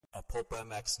Pulp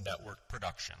MX Network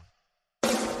production.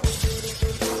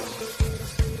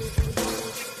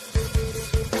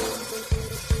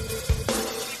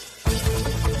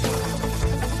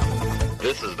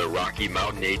 This is the Rocky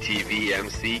Mountain ATV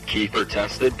MC Kiefer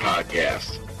Tested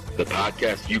Podcast. The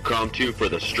podcast you come to for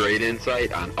the straight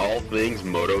insight on all things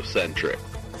moto-centric.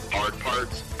 Hard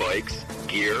parts, bikes,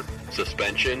 gear,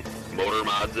 suspension, motor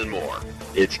mods, and more.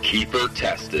 It's Kiefer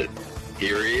Tested.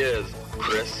 Here he is,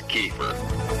 Chris Kiefer.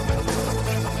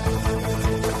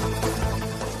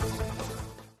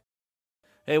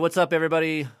 Hey, what's up,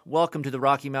 everybody? Welcome to the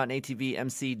Rocky Mountain ATV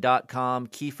MC.com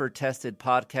Kiefer Tested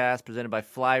Podcast presented by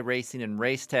Fly Racing and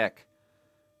Race Tech.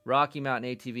 Rocky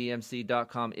Mountain ATV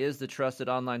MC.com is the trusted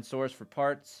online source for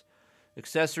parts,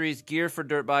 accessories, gear for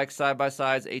dirt bikes,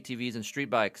 side-by-sides, ATVs, and street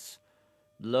bikes.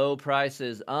 Low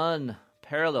prices,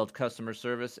 unparalleled customer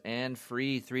service, and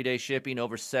free 3-day shipping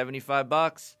over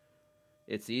 $75.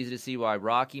 It's easy to see why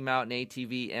Rocky Mountain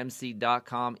ATV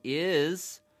MC.com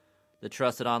is the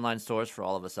trusted online source for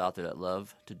all of us out there that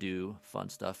love to do fun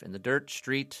stuff in the dirt,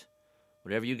 street,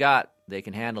 whatever you got, they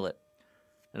can handle it.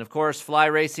 And of course, Fly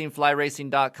Racing,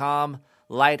 flyracing.com,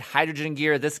 light hydrogen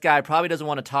gear. This guy probably doesn't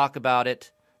want to talk about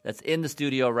it. That's in the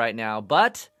studio right now,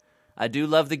 but I do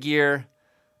love the gear.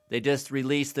 They just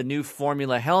released the new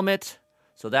Formula helmet,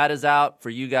 so that is out for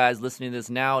you guys listening to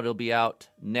this now. It'll be out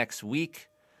next week,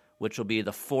 which will be the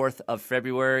 4th of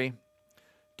February.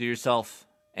 Do yourself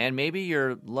and maybe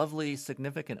your lovely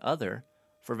significant other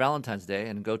for Valentine's Day,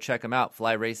 and go check them out,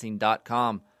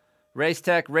 flyracing.com.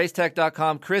 Racetech,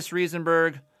 racetech.com. Chris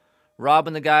Riesenberg, Rob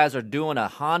and the guys are doing a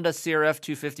Honda CRF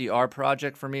 250R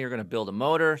project for me. You're going to build a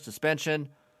motor, suspension,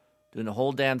 doing the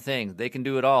whole damn thing. They can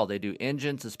do it all. They do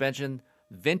engine, suspension,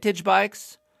 vintage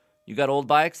bikes. You got old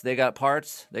bikes, they got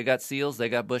parts, they got seals, they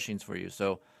got bushings for you.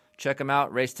 So check them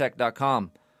out,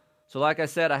 racetech.com. So like I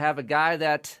said, I have a guy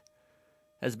that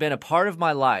has been a part of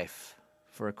my life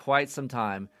for quite some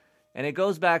time. And it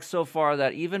goes back so far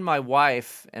that even my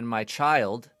wife and my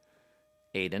child,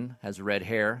 Aiden, has red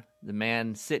hair. The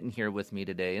man sitting here with me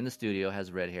today in the studio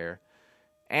has red hair.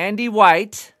 Andy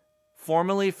White,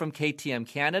 formerly from KTM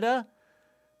Canada,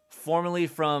 formerly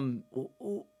from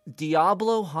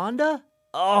Diablo Honda.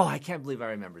 Oh, I can't believe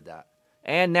I remembered that.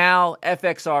 And now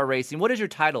FXR Racing. What is your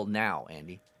title now,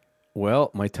 Andy? Well,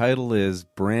 my title is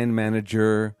brand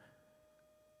manager,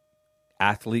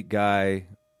 athlete guy,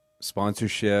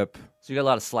 sponsorship. So you got a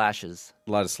lot of slashes.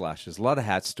 A lot of slashes, a lot of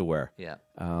hats to wear. Yeah.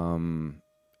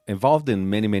 Involved in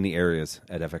many, many areas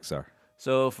at FXR.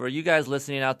 So for you guys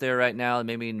listening out there right now,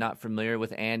 maybe not familiar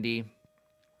with Andy,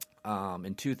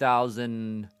 in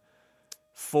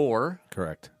 2004.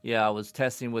 Correct. Yeah, I was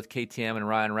testing with KTM and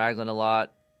Ryan Ragland a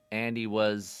lot. Andy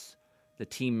was the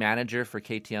team manager for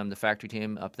KTM, the factory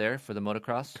team up there for the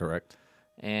motocross. Correct.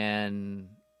 And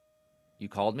you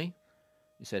called me.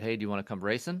 You said, hey, do you want to come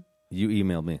racing? You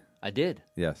emailed me. I did.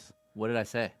 Yes. What did I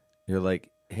say? You're like,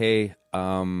 hey,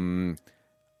 I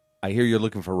hear you're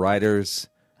looking for riders.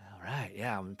 All right.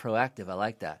 Yeah, I'm proactive. I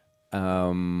like that.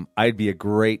 I'd be a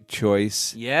great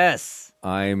choice. Yes.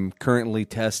 I'm currently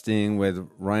testing with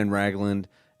Ryan Ragland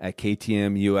at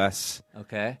KTM US.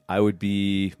 Okay. it'd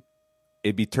be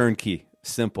turnkey,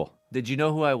 simple. Did you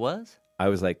know who I was? I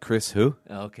was like, Chris, who?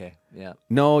 Okay. Yeah.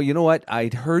 No, you know what?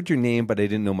 I'd heard your name, but I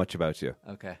didn't know much about you.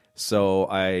 Okay. So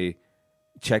I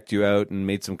checked you out and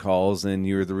made some calls, and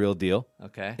you were the real deal.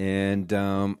 Okay. And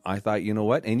I thought, you know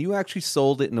what? And you actually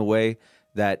sold it in a way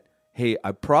that, hey,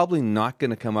 I'm probably not going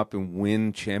to come up and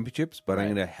win championships, but I'm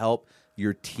going to help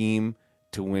your team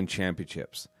to win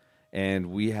championships. And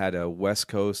we had a West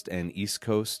Coast and East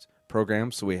Coast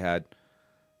program, so we had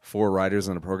 4 riders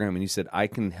on the program, and you said, I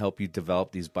can help you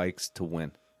develop these bikes to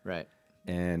win. Right.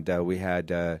 And we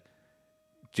had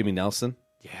Jimmy Nelson.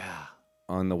 Yeah.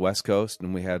 On the West Coast,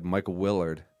 and we had Michael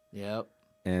Willard. Yep.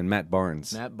 And Matt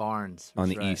Barnes. Matt Barnes. On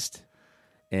the right. East.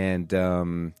 And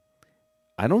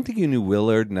I don't think you knew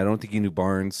Willard, and I don't think you knew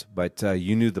Barnes, but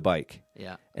you knew the bike.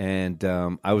 Yeah. And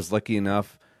I was lucky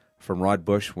enough from Rod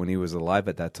Bush, when he was alive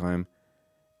at that time,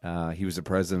 he was the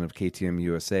president of KTM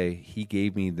USA, he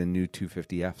gave me the new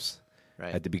 250Fs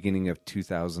at the beginning of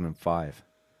 2005.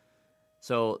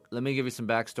 So let me give you some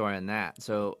backstory on that.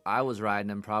 So I was riding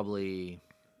them probably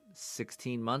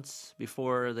 16 months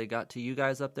before they got to you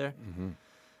guys up there. Mm-hmm.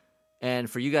 And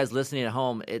for you guys listening at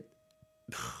home,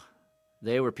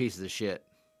 they were pieces of shit.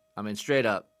 I mean, straight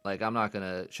up. Like, I'm not going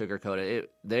to sugarcoat it.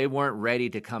 They weren't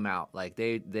ready to come out. Like,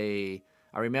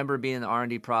 I remember being in the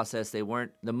R&D process. The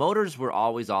motors were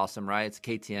always awesome, right? It's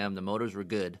KTM. The motors were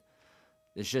good.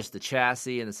 It's just the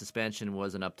chassis and the suspension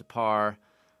wasn't up to par.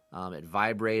 It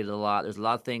vibrated a lot. There's a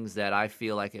lot of things that I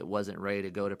feel like it wasn't ready to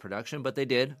go to production, but they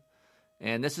did.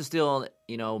 And this is still,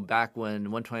 back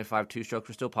when 125 two-strokes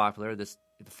were still popular. The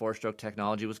four-stroke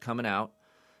technology was coming out.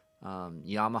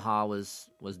 Yamaha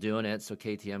was doing it, so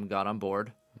KTM got on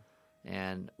board.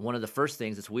 And one of the first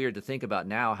things, it's weird to think about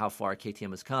now how far KTM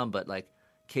has come, but like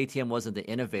KTM wasn't the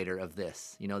innovator of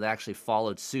this. They actually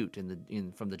followed suit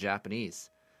from the Japanese.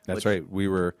 That's right. We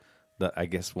were, I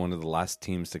guess, one of the last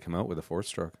teams to come out with a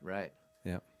four-stroke. Right.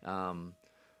 Yeah.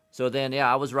 So then,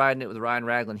 I was riding it with Ryan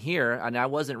Ragland here, and I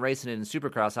wasn't racing it in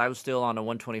Supercross. I was still on a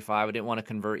 125. I didn't want to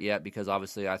convert yet because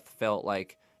obviously I felt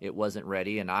like it wasn't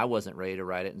ready, and I wasn't ready to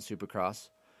ride it in Supercross.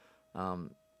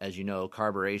 As you know,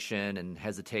 carburation and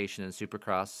hesitation in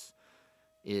Supercross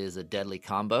is a deadly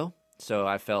combo. So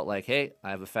I felt like, hey,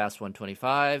 I have a fast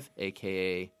 125,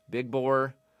 a.k.a. Big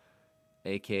Bore,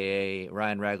 a.k.a.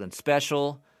 Ryan Ragland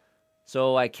Special.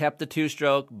 So I kept the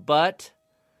two-stroke, but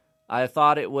I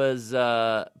thought it was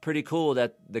pretty cool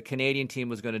that the Canadian team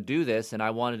was going to do this, and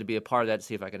I wanted to be a part of that to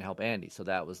see if I can help Andy. So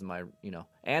that was my,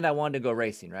 and I wanted to go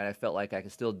racing, right? I felt like I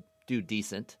could still do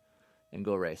decent and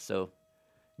go race. So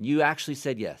you actually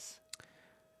said yes.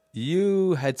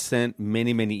 You had sent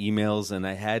many, many emails, and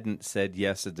I hadn't said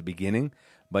yes at the beginning,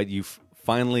 but you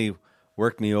finally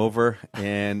worked me over,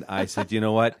 and I said, you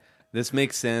know what? This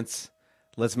makes sense.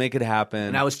 Let's make it happen.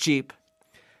 And I was cheap.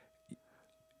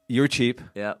 You were cheap.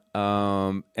 Yeah.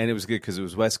 And it was good because it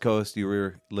was West Coast. You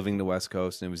were living the West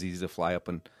Coast, and it was easy to fly up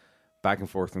and back and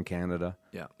forth from Canada.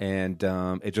 Yeah. And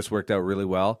it just worked out really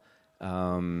well.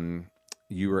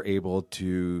 You were able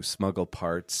to smuggle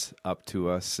parts up to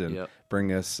us and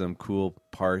bring us some cool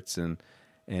parts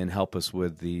and help us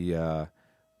with the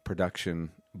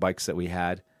production bikes that we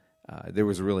had. There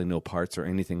was really no parts or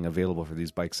anything available for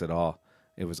these bikes at all.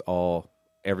 It was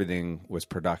everything was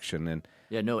production. And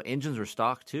no, engines were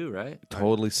stock too, right?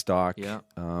 Totally stock. Yeah.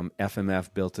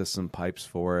 FMF built us some pipes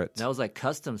for it. And that was like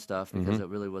custom stuff because it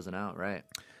really wasn't out, right?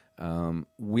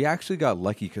 We actually got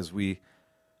lucky because we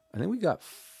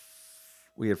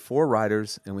had 4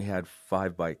 riders and we had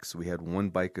 5 bikes. We had 1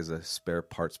 bike as a spare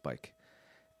parts bike.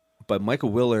 But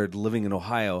Michael Willard, living in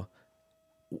Ohio,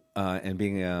 and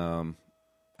being,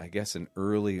 I guess, an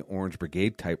early Orange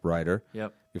Brigade type rider,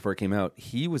 before it came out,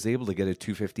 he was able to get a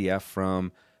 250F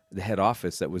from the head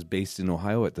office that was based in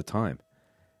Ohio at the time.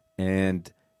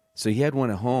 And so he had one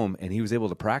at home, and he was able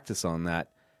to practice on that.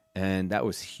 And that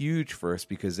was huge for us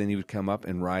because then he would come up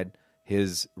and ride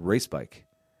his race bike.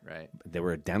 Right. They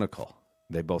were identical.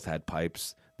 They both had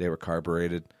pipes. They were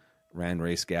carbureted, ran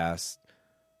race gas,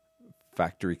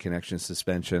 factory connection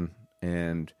suspension,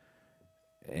 and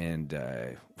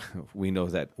we know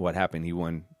that what happened. He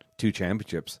won 2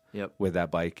 championships with that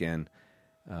bike, and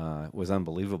was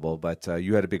unbelievable. But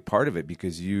you had a big part of it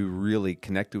because you really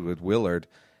connected with Willard.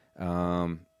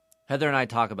 Heather and I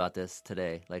talk about this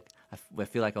today. Like I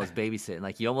feel like I was babysitting.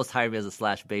 Like you almost hired me as a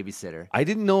 /babysitter. I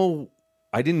didn't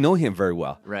know him very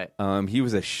well. Right. He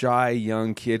was a shy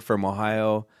young kid from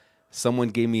Ohio. Someone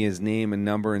gave me his name and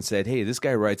number and said, hey, this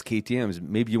guy rides KTMs.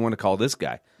 Maybe you want to call this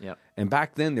guy. Yep. And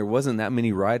back then, there wasn't that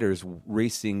many riders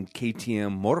racing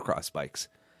KTM motocross bikes.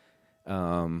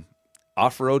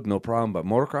 Off-road, no problem, but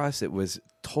motocross, it was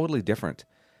totally different.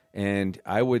 And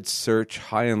I would search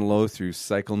high and low through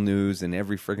Cycle News and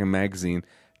every friggin' magazine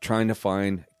trying to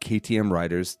find KTM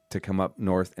riders to come up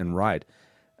north and ride.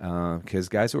 Because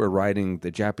guys who were riding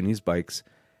the Japanese bikes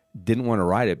didn't want to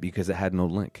ride it because it had no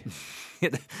link.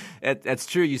 That's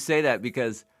true. You say that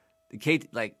because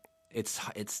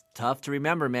it's tough to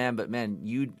remember, man. But man,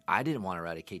 I didn't want to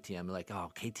ride a KTM. Like,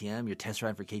 oh, KTM, you're test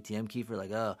riding for KTM, Kiefer.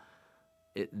 Like, oh,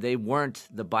 they weren't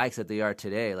the bikes that they are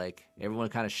today. Like everyone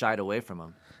kind of shied away from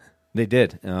them. They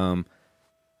did. I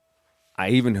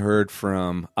even heard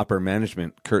from upper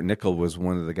management. Kurt Nickel was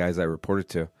one of the guys I reported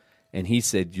to. And he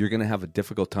said, you're going to have a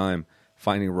difficult time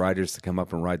finding riders to come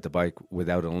up and ride the bike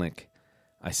without a link.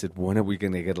 I said, when are we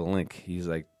going to get a link? He's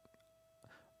like,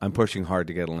 I'm pushing hard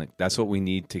to get a link. That's what we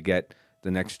need to get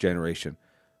the next generation.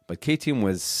 But KTM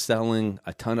was selling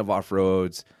a ton of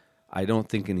off-roads. I don't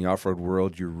think in the off-road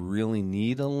world you really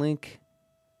need a link.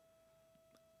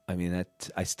 I mean,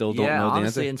 I still don't know the answer. Yeah,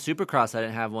 honestly, in Supercross, I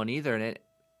didn't have one either.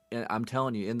 And I'm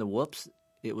telling you, in the whoops,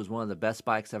 it was one of the best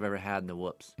bikes I've ever had in the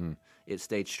whoops. It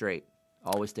stayed straight.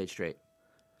 Always stayed straight.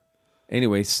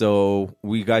 Anyway, so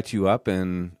we got you up,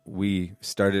 and we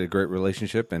started a great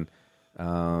relationship, and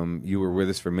you were with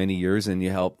us for many years, and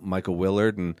you helped Michael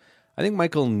Willard. And I think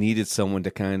Michael needed someone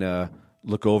to kind of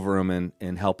look over him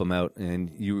and help him out, and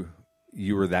you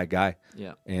were that guy.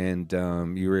 Yeah. And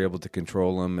you were able to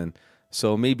control him. And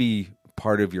so maybe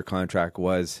part of your contract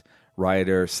was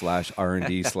rider /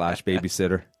 R&D /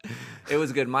 babysitter. It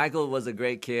was good. Michael was a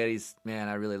great kid.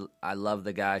 I love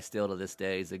the guy still to this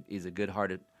day. He's a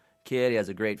good-hearted kid. He has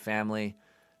a great family.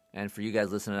 And for you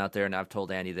guys listening out there, and I've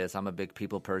told Andy this, I'm a big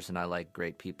people person. I like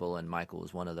great people, and Michael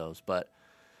was one of those. But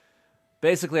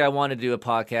basically, I wanted to do a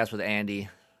podcast with Andy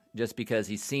just because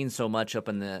he's seen so much up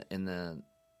in the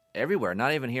everywhere.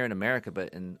 Not even here in America,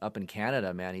 but up in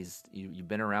Canada, man. You've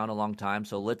been around a long time,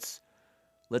 so let's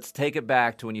take it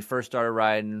back to when you first started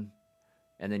riding,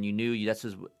 and then you knew I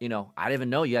didn't even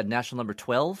know you had national number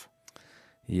 12.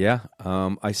 Yeah,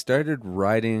 I started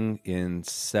riding in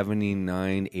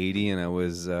 79, 80, and I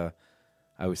was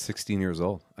 16 years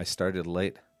old. I started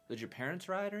late. Did your parents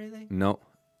ride or anything? No.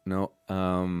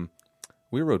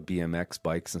 We rode BMX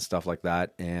bikes and stuff like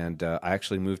that, and I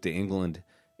actually moved to England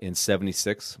in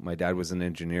 76. My dad was an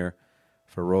engineer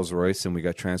for Rolls-Royce, and we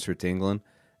got transferred to England,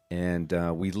 and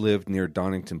we lived near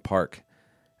Donington Park.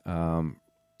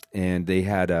 And they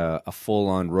had a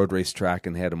full-on road race track,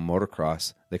 and they had a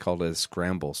motocross. They called it a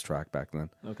scrambles track back then.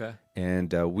 Okay.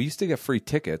 And we used to get free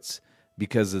tickets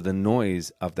because of the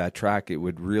noise of that track. It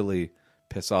would really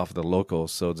piss off the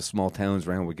locals, so the small towns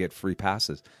around would get free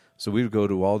passes. So we would go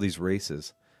to all these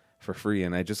races for free,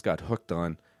 and I just got hooked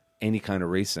on any kind of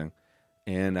racing.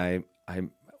 And I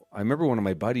remember one of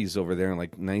my buddies over there in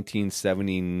like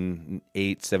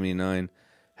 1978, 79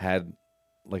 had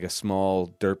like a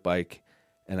small dirt bike,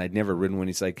 and I'd never ridden one.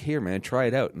 He's like, "Here, man, try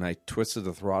it out." And I twisted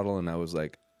the throttle, and I was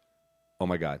like, "Oh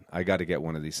my God, I got to get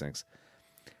one of these things."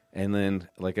 And then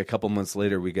like a couple months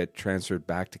later, we get transferred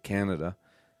back to Canada,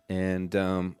 and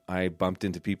I bumped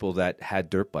into people that had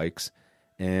dirt bikes,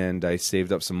 and I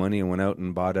saved up some money and went out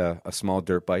and bought a small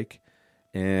dirt bike,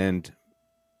 and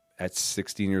at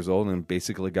 16 years old, and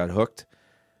basically got hooked.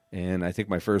 And I think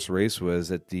my first race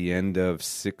was at the end of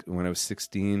when I was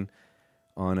 16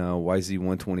 on a YZ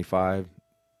 125,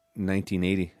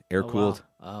 1980, air-cooled.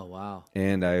 Oh, wow.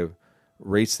 And I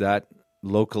raced that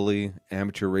locally,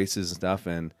 amateur races and stuff,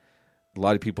 and a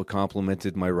lot of people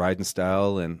complimented my riding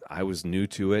style, and I was new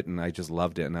to it, and I just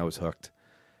loved it, and I was hooked.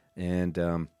 And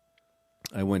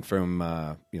I went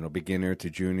from beginner to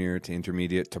junior to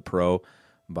intermediate to pro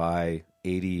by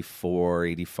 84,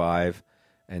 85,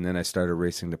 and then I started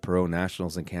racing the pro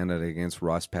nationals in Canada against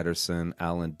Ross Pedersen,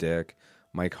 Alan Dick,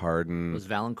 Mike Harden. Was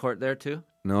Valancourt there too?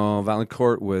 No,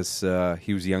 Valancourt was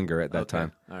he was younger at that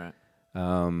time. All right.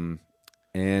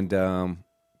 And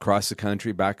across the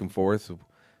country, back and forth,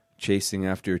 chasing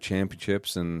after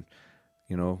championships, and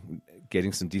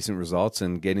getting some decent results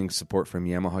and getting support from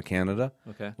Yamaha Canada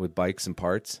with bikes and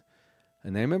parts.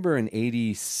 And I remember in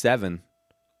 87,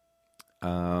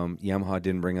 Yamaha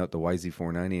didn't bring out the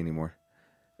YZ490 anymore.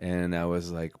 And I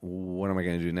was like, what am I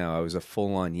going to do now? I was a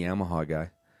full-on Yamaha guy.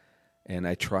 And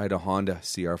I tried a Honda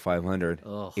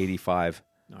CR500, 85.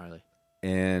 Gnarly.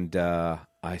 And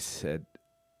I said,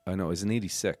 oh no, it was an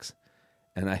 86.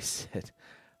 And I said,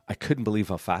 I couldn't believe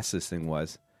how fast this thing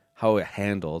was, how it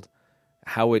handled,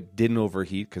 how it didn't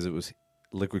overheat because it was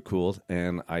liquid cooled.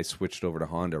 And I switched over to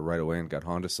Honda right away and got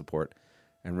Honda support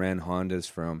and ran Hondas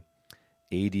from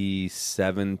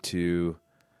 87 to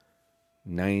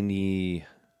 90,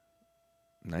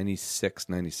 96,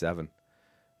 97.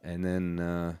 And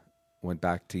then went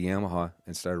back to Yamaha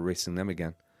and started racing them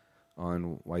again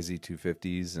on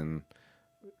YZ250s. And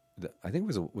I think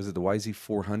was it the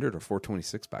YZ400 or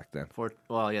 426 back then?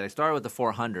 They started with the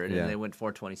 400 and they went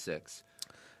 426.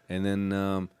 And then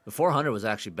the 400 was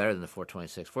actually better than the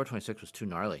 426. 426 was too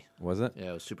gnarly. Was it? Yeah,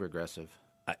 it was super aggressive.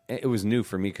 It was new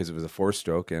for me because it was a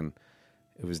 4-stroke and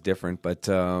it was different. But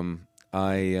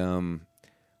I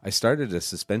started a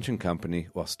suspension company.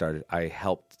 I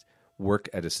helped work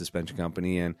at a suspension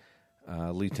company, and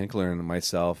Lee Tinkler and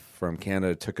myself from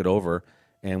Canada took it over,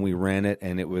 and we ran it,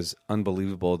 and it was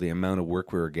unbelievable the amount of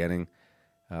work we were getting.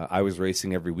 I was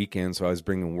racing every weekend, so I was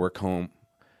bringing work home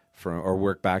or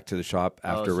work back to the shop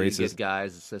after races. You get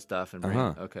guys and stuff and bring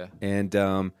okay.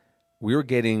 And we were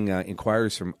getting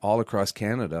inquiries from all across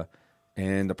Canada,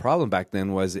 and the problem back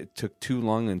then was it took too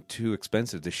long and too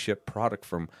expensive to ship product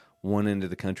from one end of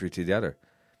the country to the other.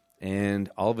 And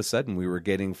all of a sudden, we were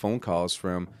getting phone calls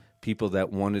from people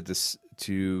that wanted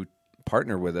to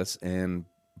partner with us and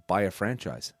buy a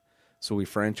franchise. So we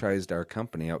franchised our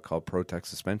company out called ProTech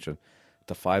Suspension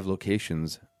to 5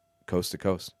 locations, coast to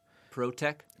coast.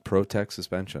 ProTech? ProTech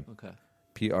Suspension. Okay.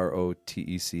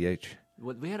 PROTECH.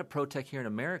 We had a ProTech here in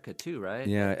America too, right?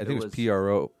 Yeah, I think it was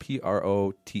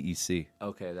PROTEC.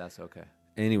 Okay, that's okay.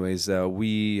 Anyways,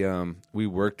 we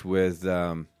worked with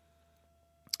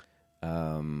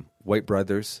White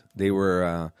Brothers. They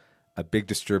were a big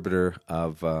distributor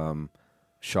of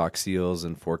shock seals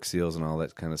and fork seals and all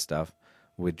that kind of stuff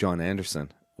with John Anderson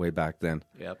way back then.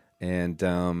 Yep.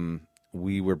 And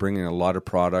we were bringing a lot of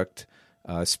product,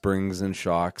 springs and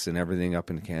shocks and everything up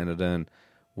in Canada. And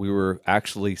we were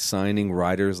actually signing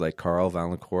riders like Carl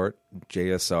Valancourt,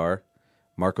 JSR,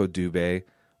 Marco Dubé.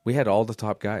 We had all the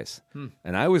top guys.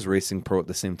 And I was racing pro at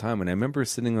the same time. And I remember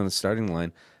sitting on the starting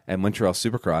line at Montreal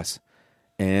Supercross.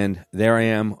 And there I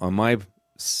am on my,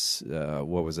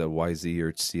 what was it, YZ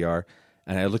or CR.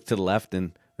 And I looked to the left,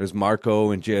 and there's Marco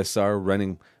and JSR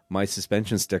running my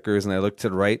suspension stickers. And I looked to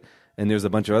the right, and there's a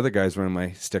bunch of other guys running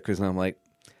my stickers. And I'm like,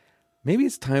 maybe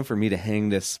it's time for me to hang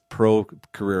this pro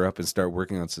career up and start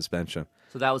working on suspension.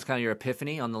 So that was kind of your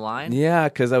epiphany on the line? Yeah,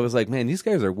 because I was like, man, these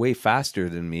guys are way faster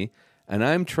than me. And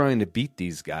I'm trying to beat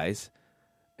these guys.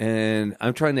 And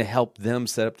I'm trying to help them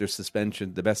set up their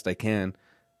suspension the best I can,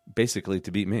 basically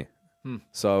to beat me.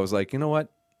 So I was like, you know what?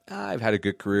 I've had a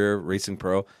good career racing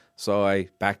pro. So I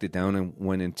backed it down and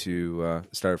went into,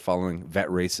 started following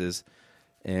vet races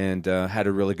and had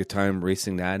a really good time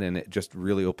racing that. And it just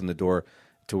really opened the door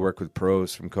to work with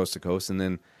pros from coast to coast. And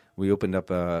then we opened up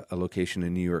a location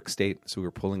in New York State. So we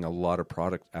were pulling a lot of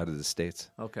product out of the States.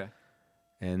 Okay.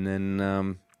 And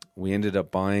then we ended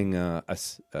up buying a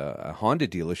Honda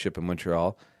dealership in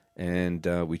Montreal, and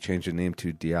we changed the name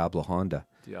to Diablo Honda.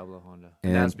 Diablo Honda.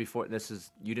 And that was before,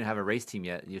 you didn't have a race team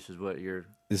yet. This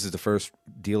is the first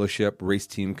dealership race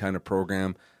team kind of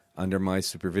program under my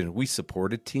supervision. We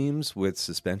supported teams with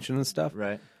suspension and stuff.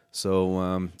 Right.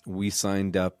 So we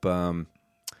signed up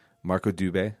Marco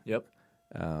Dubé. Yep.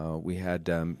 We had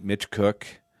Mitch Cook.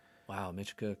 Wow,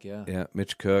 Mitch Cook, yeah. Yeah,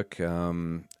 Mitch Cook.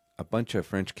 A bunch of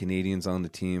French Canadians on the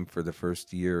team for the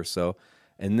first year or so.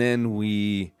 And then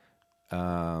we,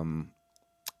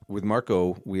 with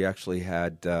Marco, we actually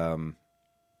had a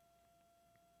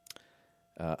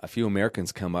few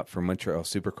Americans come up from Montreal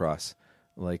Supercross,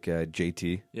 like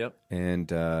JT. Yep. And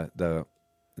the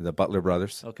Butler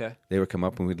brothers. Okay. They would come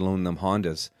up and we'd loan them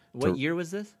Hondas. What year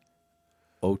was this?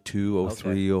 02,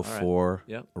 03, Okay. 04, right.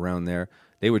 Yep. around there.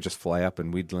 They would just fly up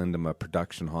and we'd lend them a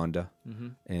production Honda.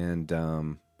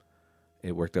 And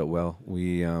it worked out well.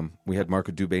 We had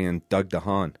Marco Dubé and Doug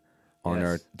DeHaan on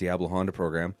our Diablo Honda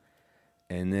program.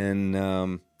 And then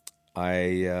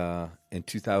in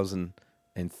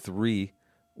 2003,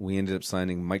 we ended up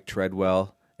signing Mike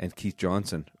Treadwell and Keith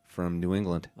Johnson from New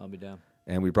England. I'll be down.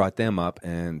 And we brought them up,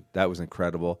 and that was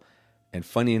incredible. And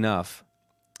funny enough,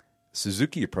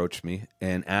 Suzuki approached me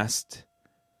and asked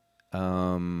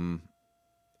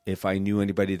if I knew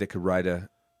anybody that could ride a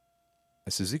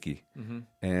Suzuki.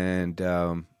 And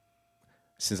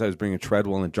since I was bringing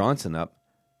Treadwell and Johnson up,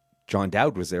 John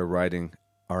Dowd was there riding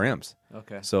RMs.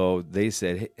 Okay. So they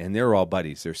said, hey, and they're all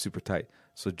buddies. They're super tight.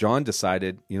 So John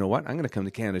decided, you know what? I'm going to come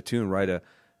to Canada too and ride an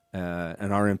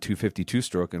RM 250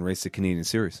 two-stroke and race the Canadian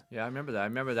Series. Yeah, I remember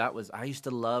that. I used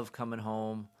to love coming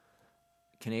home.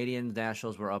 Canadian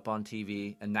Nationals were up on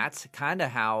TV, and that's kind of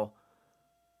how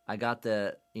I got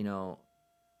the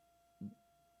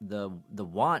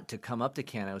want to come up to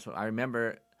Canada. I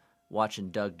remember watching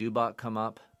Doug Dubach come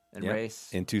up and race.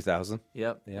 In 2000.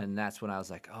 Yep. And that's when I was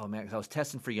like, oh, man, because I was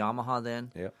testing for Yamaha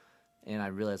then. Yep. And I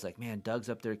realized, like, man, Doug's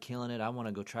up there killing it. I want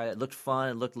to go try it. It looked fun.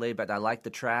 It looked laid back. I liked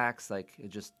the tracks. Like, it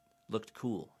just looked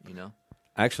cool, you know?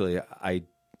 Actually, I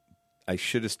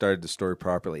should have started the story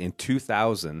properly. In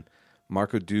 2000,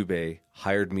 Marco Dubé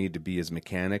hired me to be his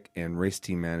mechanic and race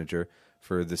team manager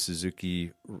for the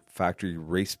Suzuki factory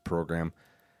race program.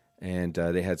 And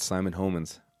they had Simon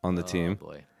Homans on the team. Oh,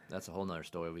 boy. That's a whole nother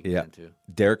story we can get into.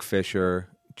 Derek Fisher,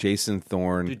 Jason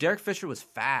Thorne. Dude, Derek Fisher was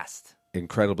fast.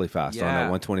 Incredibly fast on that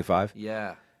 125.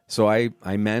 Yeah. So I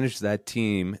managed that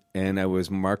team, and I was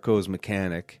Marco's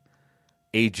mechanic,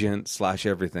 agent /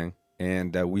 everything.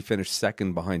 And we finished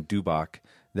second behind Dubach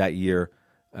that year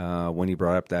when he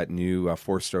brought up that new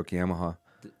four-stroke Yamaha.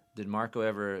 Did Marco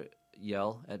ever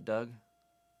yell at Doug?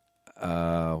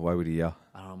 Why would he yell?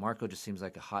 I don't know. Marco just seems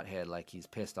like a hothead, like he's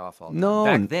pissed off all the time. No.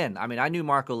 Back then. I mean, I knew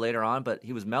Marco later on, but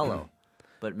he was mellow.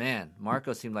 But, man,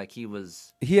 Marco seemed like he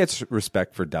was... He had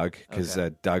respect for Doug because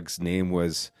Okay. Doug's name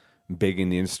was big in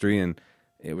the industry, and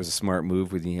it was a smart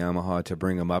move with Yamaha to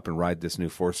bring him up and ride this new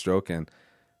four-stroke. And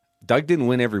Doug didn't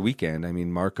win every weekend. I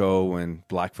mean, Marco and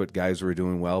Blackfoot guys were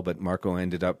doing well, but Marco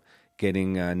ended up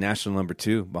getting national number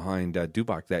 2 behind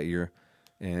Dubach that year.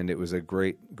 And it was a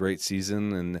great, great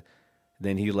season. And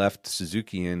then he left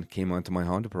Suzuki and came onto my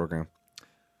Honda program.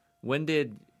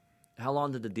 How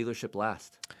long did the dealership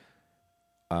last?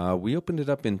 We opened it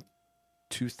up in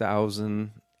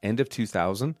 2000, end of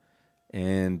 2000,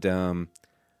 and near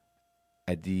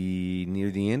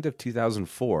the end of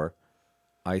 2004,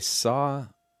 I saw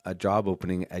a job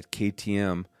opening at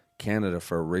KTM Canada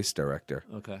for a race director.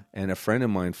 Okay. And a friend of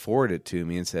mine forwarded it to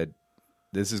me and said,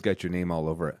 "This has got your name all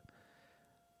over it."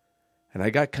 And I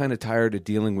got kind of tired of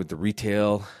dealing with the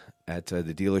retail at the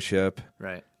dealership.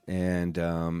 Right. And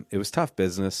it was tough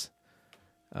business.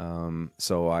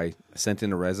 So I sent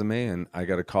in a resume, and I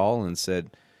got a call and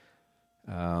said,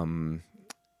 in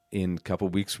a couple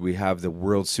of weeks, we have the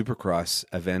World Supercross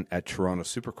event at Toronto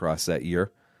Supercross that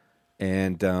year.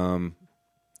 And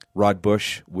Rod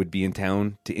Bush would be in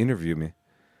town to interview me.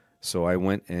 So I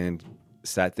went and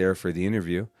sat there for the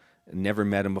interview. Never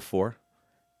met him before.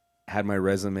 Had my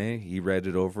resume. He read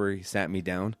it over. He sat me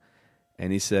down.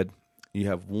 And he said, "You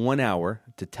have 1 hour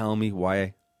to tell me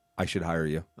why I should hire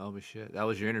you." Oh, shit. That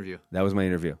was your interview. That was my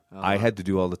interview. Oh, I wow. had to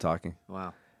do all the talking.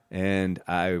 Wow. And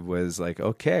I was like,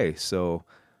 okay. So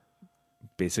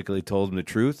basically told him the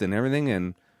truth and everything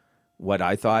and what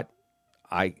I thought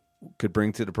I could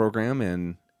bring to the program.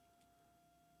 And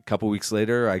a couple weeks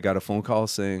later, I got a phone call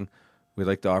saying, "We'd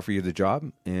like to offer you the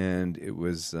job." And it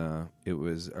was a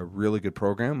really good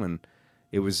program. And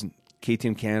it was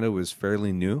KTM Canada was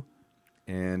fairly new.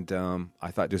 And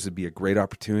I thought this would be a great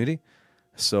opportunity.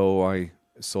 So I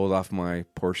sold off my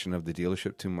portion of the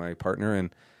dealership to my partner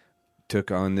and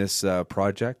took on this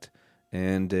project.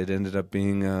 And it ended up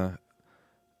being, a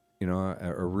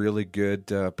really good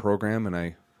program. And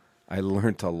I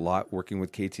learned a lot working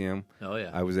with KTM. Oh,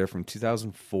 yeah. I was there from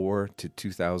 2004 to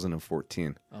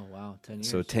 2014. Oh, wow. 10 years.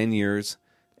 So 10 years,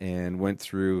 and went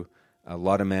through a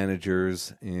lot of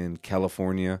managers in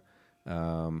California,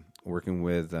 working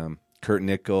with Kurt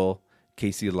Nickel,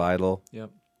 Casey Lytle,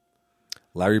 Yep.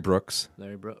 Larry Brooks.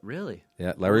 Larry Really?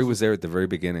 Yeah, Larry was there at the very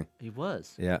beginning. He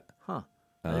was? Yeah, Huh.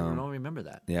 I don't remember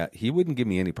that. yeah. He wouldn't give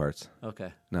me any parts.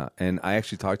 Okay. No, and I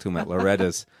actually talked to him at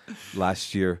Loretta's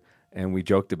last year, and we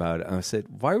joked about it. I said,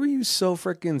 "Why were you so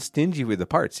freaking stingy with the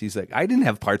parts?" He's like, "I didn't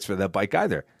have parts for that bike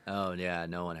either." Oh, yeah.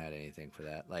 No one had anything for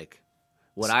that. Like,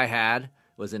 what I had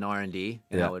was an R&D,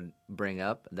 and Yeah. I would bring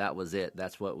up. That was it.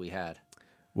 That's what we had.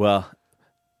 Well,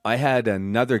 I had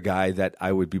another guy that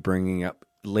I would be bringing up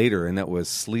later, and that was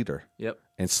Sleater. Yep.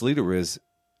 And Sleater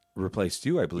replaced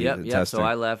you, I believe, Yep. in Yep. testing. So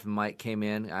I left, and Mike came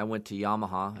in. I went to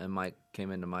Yamaha, and Mike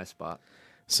came into my spot.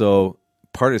 So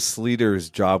part of Sleater's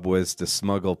job was to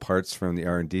smuggle parts from the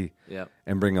R&D Yep.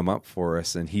 and bring them up for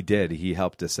us, and he did. He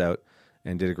helped us out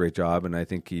and did a great job. And I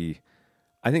think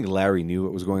Larry knew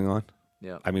what was going on.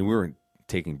 Yep. I mean, we weren't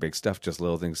taking big stuff, just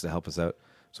little things to help us out.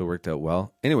 So it worked out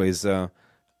well. Anyways,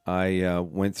 I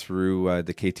went through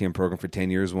the KTM program for 10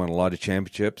 years, won a lot of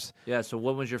championships. Yeah. So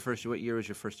what year was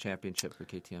your first championship for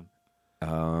KTM?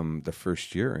 The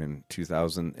first year in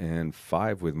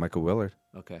 2005 with Michael Willard.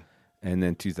 Okay. And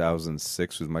then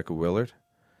 2006 with Michael Willard.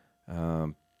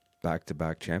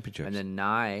 Back-to-back championships. And then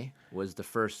Nye was the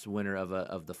first winner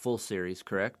of the full series,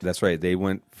 correct? That's right. They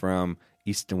went from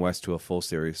East and West to a full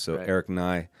series. So Right. Eric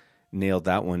Nye nailed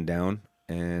that one down.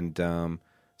 And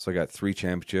so I got 3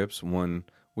 championships.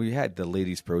 We had the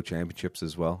Ladies Pro Championships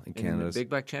as well in In Canada. the Big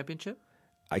Bike Championship?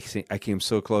 I came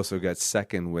so close. I got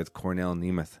second with Cornel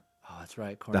Nemeth, Oh, that's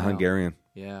right. the Cornell. Hungarian.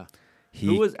 Yeah. He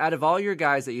Who was, out of all your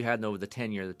guys that you had over the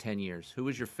 10 years, who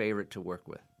was your favorite to work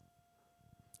with?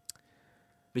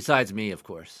 Besides me, of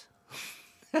course.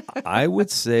 I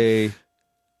would say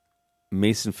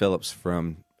Mason Phillips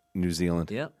from New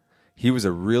Zealand. Yep. He was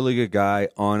a really good guy,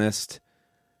 honest.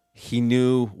 He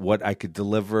knew what I could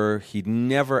deliver. He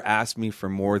never asked me for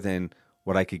more than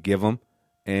what I could give him,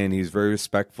 and he's very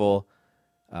respectful.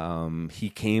 He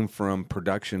came from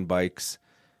production bikes,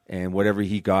 and whatever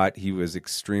he got, he was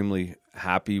extremely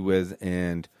happy with,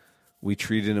 and we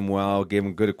treated him well, gave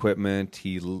him good equipment.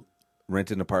 He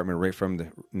rented an apartment right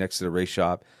from next to the race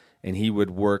shop, and he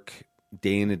would work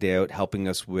day in and day out helping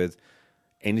us with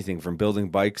anything from building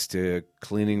bikes to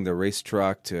cleaning the race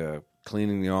truck to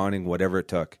cleaning the awning, whatever it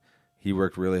took. He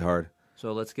worked really hard.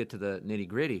 So let's get to the nitty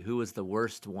gritty. Who was the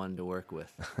worst one to work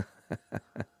with?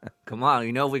 Come on,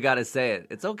 we got to say it.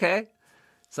 It's okay.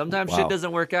 Sometimes Wow. shit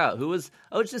doesn't work out. Let's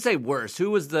just say worst. Who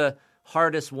was the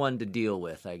hardest one to deal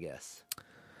with, I guess?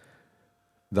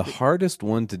 The hardest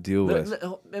one to deal with.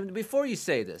 Before you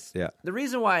say this, Yeah. the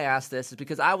reason why I asked this is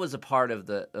because I was a part of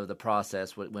the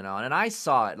process what went on, and I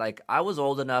saw it. Like, I was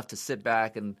old enough to sit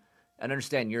back and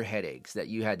understand your headaches that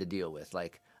you had to deal with.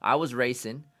 Like, I was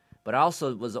racing, but I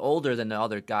also was older than the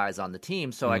other guys on the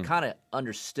team, so I kind of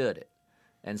understood it.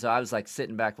 And so I was like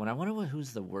sitting back when I wonder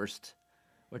who's the worst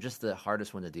or just the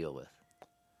hardest one to deal with.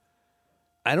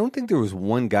 I don't think there was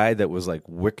one guy that was like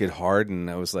wicked hard, and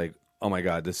I was like, oh my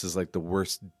God, this is like the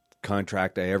worst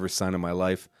contract I ever signed in my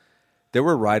life. There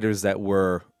were riders that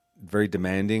were very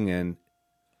demanding and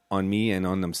on me and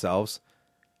on themselves.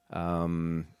 I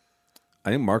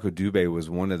think Marco Dubé was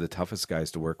one of the toughest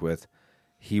guys to work with.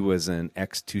 He was an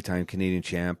two-time Canadian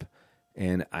champ,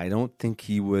 and I don't think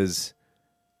he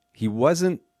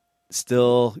wasn't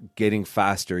still getting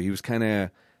faster. He was kind of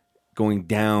going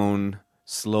down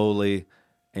slowly,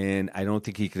 and I don't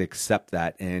think he could accept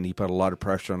that, and he put a lot of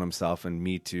pressure on himself and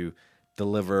me to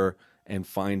deliver and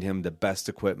find him the best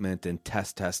equipment and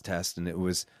test, and it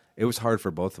was hard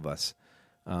for both of us.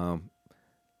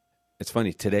 It's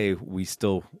funny, today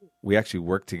we actually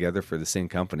work together for the same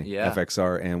company,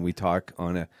 FXR, and we talk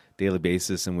on a daily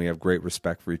basis, and we have great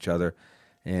respect for each other,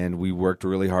 and we worked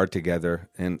really hard together.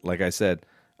 And like I said,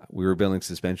 we were building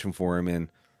suspension for him in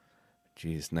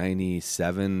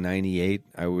 97, 98.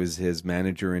 I was his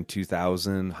manager in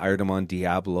 2000, hired him on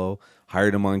Diablo,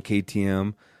 hired him on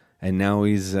KTM, and now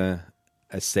he's a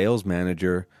sales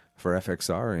manager for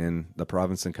FXR in the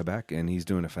province in Quebec, and he's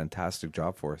doing a fantastic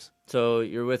job for us. So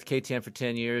you're with KTM for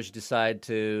 10 years. You decide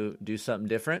to do something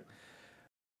different?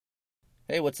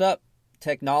 Hey, what's up?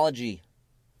 Technology.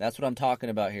 That's what I'm talking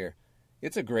about here.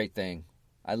 It's a great thing.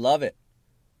 I love it.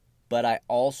 But I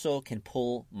also can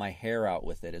pull my hair out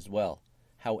with it as well.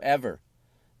 However,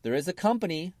 there is a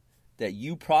company that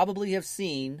you probably have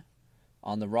seen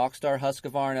on the Rockstar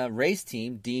Husqvarna race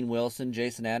team, Dean Wilson,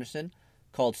 Jason Anderson,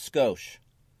 called Scosche.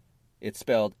 It's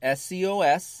spelled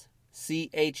Scosche.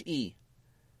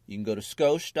 You can go to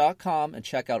Scosche.com and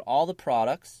check out all the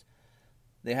products.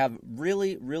 They have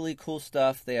really, really cool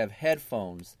stuff. They have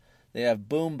headphones. They have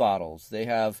boom bottles. They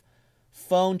have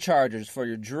phone chargers for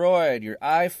your Droid, your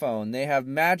iPhone. They have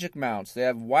magic mounts. They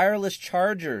have wireless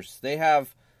chargers. They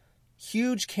have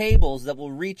huge cables that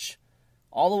will reach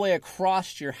all the way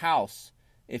across your house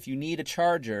if you need a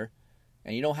charger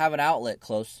and you don't have an outlet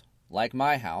close, like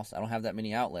my house. I don't have that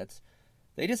many outlets.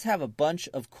 They just have a bunch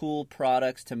of cool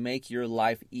products to make your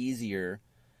life easier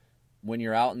when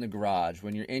you're out in the garage,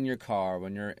 when you're in your car,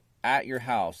 when you're at your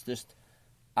house.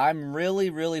 I'm really,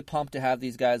 really pumped to have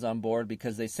these guys on board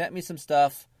because they sent me some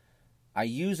stuff. I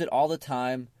use it all the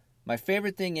time. My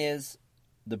favorite thing is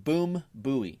the Boom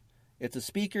Buoy. It's a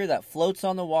speaker that floats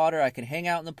on the water. I can hang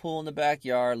out in the pool in the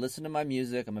backyard, listen to my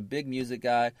music. I'm a big music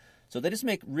guy. So they just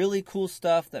make really cool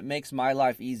stuff that makes my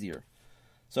life easier.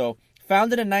 So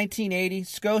founded in 1980,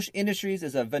 Scosche Industries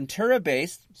is a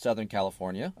Ventura-based, Southern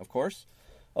California, of course,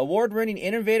 award-winning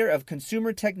innovator of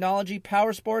consumer technology,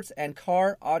 power sports, and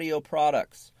car audio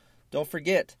products. Don't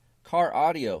forget, car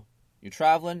audio. You're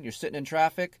traveling, you're sitting in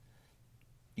traffic.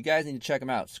 You guys need to check them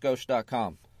out,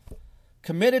 Scosche.com.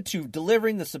 Committed to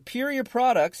delivering the superior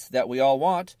products that we all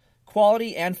want,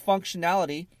 quality and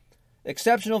functionality,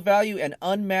 exceptional value, and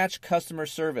unmatched customer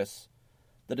service.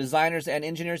 The designers and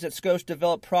engineers at Scosche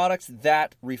develop products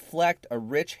that reflect a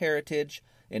rich heritage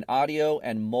in audio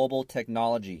and mobile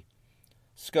technology.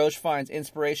 Scosche finds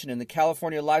inspiration in the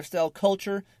California lifestyle,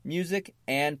 culture, music,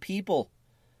 and people.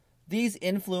 These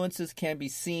influences can be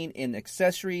seen in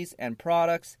accessories and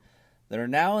products that are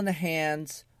now in the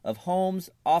hands of homes,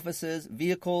 offices,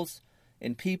 vehicles,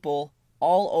 and people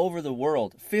all over the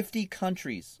world. 50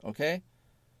 countries, okay?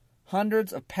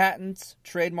 Hundreds of patents,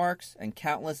 trademarks, and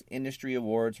countless industry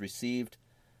awards received.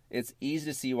 It's easy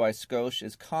to see why Scosche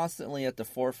is constantly at the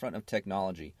forefront of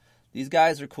technology. These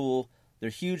guys are cool. They're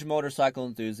huge motorcycle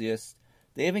enthusiasts.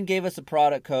 They even gave us a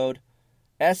product code,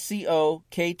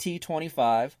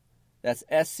 SCOKT25. That's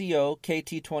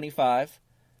SCOKT25.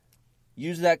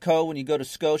 Use that code when you go to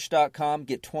Scosche.com.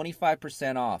 Get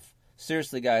 25% off.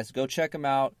 Seriously, guys, go check them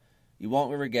out. You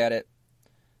won't regret it.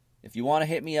 If you want to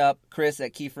hit me up, Chris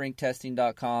at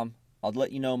KieferInkTesting.com. I'll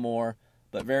let you know more.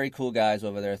 But very cool guys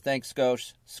over there. Thanks,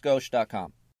 Scosche.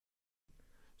 Scosche.com.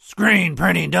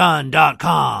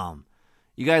 ScreenPrintingDone.com.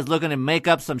 You guys looking to make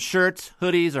up some shirts,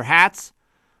 hoodies, or hats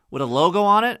with a logo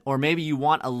on it? Or maybe you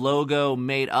want a logo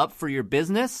made up for your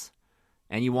business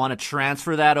and you want to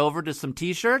transfer that over to some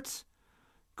t-shirts?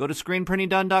 Go to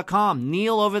ScreenPrintingDone.com.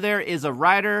 Neil over there is a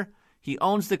writer. He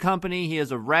owns the company. He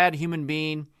is a rad human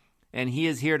being, and he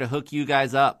is here to hook you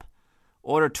guys up.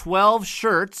 Order 12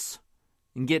 shirts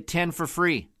and get 10 for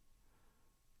free.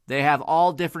 They have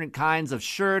all different kinds of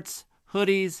shirts,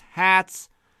 hoodies, hats,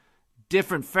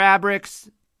 different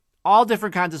fabrics, all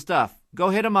different kinds of stuff. Go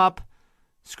hit them up,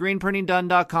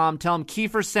 ScreenPrintingDone.com. Tell them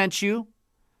Kiefer sent you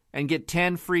and get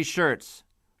 10 free shirts.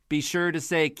 Be sure to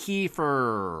say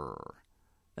Kiefer.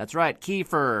 That's right,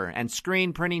 Kiefer, and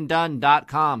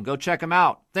ScreenPrintingDone.com. Go check them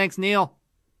out. Thanks, Neil.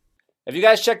 Have you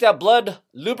guys checked out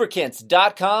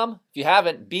BloodLubricants.com? If you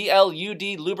haven't,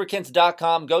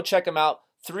 BLUDLubricants.com. Go check them out.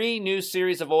 3 new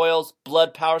series of oils,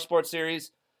 Blood Power Sport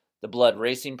Series, the Blood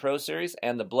Racing Pro Series,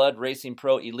 and the Blood Racing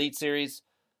Pro Elite Series.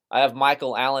 I have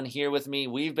Michael Allen here with me.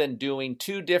 We've been doing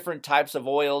 2 different types of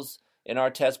oils in our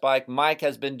test bike. Mike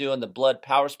has been doing the Blud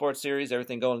Power Sport series.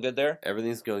 Everything going good there?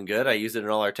 Everything's going good. I use it in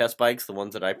all our test bikes, the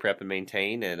ones that I prep and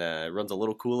maintain, and it runs a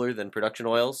little cooler than production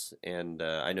oils, and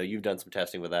I know you've done some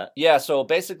testing with that. Yeah, so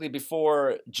basically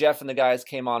before Jeff and the guys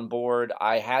came on board,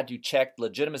 I had to check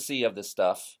legitimacy of this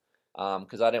stuff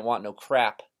because I didn't want no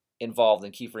crap involved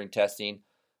in keyfring testing.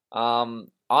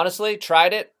 Honestly,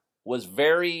 tried it, was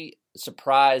very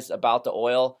surprised about the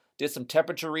oil, did some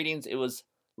temperature readings. It was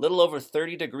a little over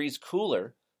 30 degrees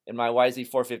cooler in my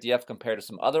YZ450F compared to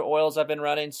some other oils I've been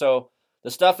running. So the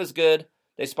stuff is good.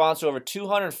 They sponsor over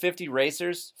 250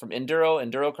 racers from Enduro,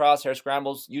 Endurocross, Hare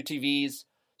Scrambles, UTVs,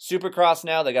 Supercross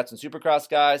now. They got some Supercross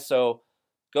guys. So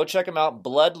go check them out,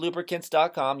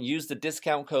 bludlubricants.com. Use the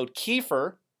discount code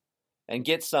Kiefer and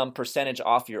get some percentage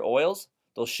off your oils.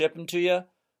 They'll ship them to you.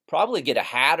 Probably get a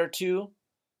hat or 2.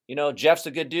 You know, Jeff's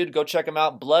a good dude. Go check him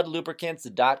out,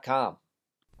 bludlubricants.com.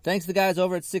 Thanks to the guys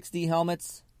over at 6D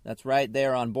Helmets. That's right,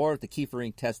 they're on board with the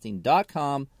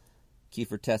KieferInkTesting.com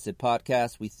Kiefer Tested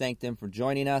Podcast. We thank them for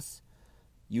joining us.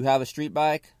 You have a street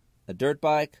bike, a dirt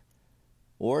bike,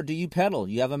 or do you pedal?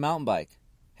 You have a mountain bike.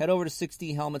 Head over to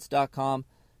 6dhelmets.com.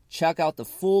 Check out the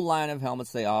full line of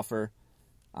helmets they offer.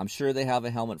 I'm sure they have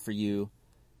a helmet for you.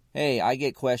 Hey, I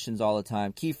get questions all the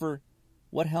time. Kiefer,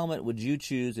 what helmet would you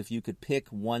choose if you could pick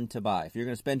one to buy? If you're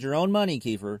going to spend your own money,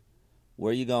 Kiefer,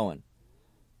 where are you going?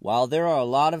 While there are a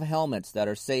lot of helmets that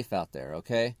are safe out there,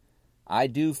 okay, I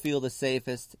do feel the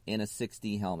safest in a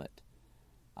 6D helmet.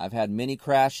 I've had many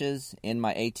crashes in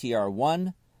my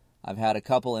ATR-1. I've had a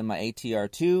couple in my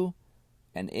ATR-2,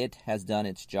 and it has done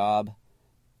its job.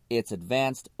 It's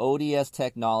advanced ODS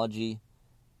technology.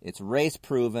 It's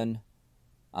race-proven.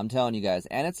 I'm telling you guys.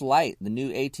 And it's light. The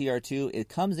new ATR-2, it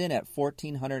comes in at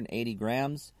 1,480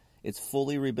 grams. It's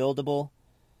fully rebuildable.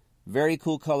 Very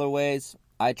cool colorways.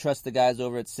 I trust the guys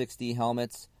over at 6D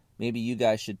Helmets. Maybe you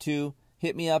guys should too.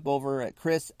 Hit me up over at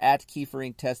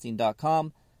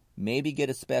chris@KieferInkTesting.com. Maybe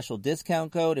get a special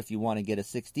discount code if you want to get a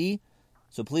 6D.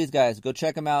 So please, guys, go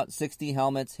check them out. 6D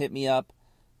Helmets. Hit me up.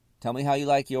 Tell me how you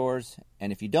like yours.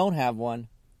 And if you don't have one,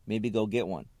 maybe go get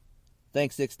one.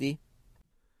 Thanks, 6D.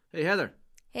 Hey, Heather.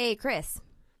 Hey, Chris.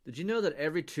 Did you know that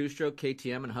every 2-stroke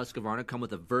KTM and Husqvarna come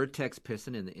with a Vertex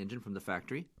piston in the engine from the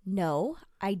factory? No,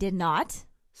 I did not.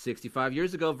 65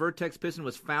 years ago, Vertex Piston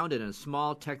was founded in a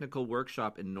small technical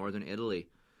workshop in northern Italy.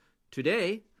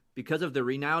 Today, because of their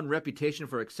renowned reputation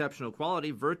for exceptional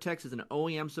quality, Vertex is an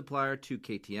OEM supplier to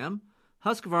KTM,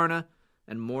 Husqvarna,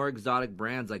 and more exotic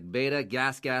brands like Beta,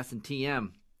 Gas, and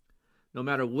TM. No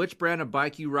matter which brand of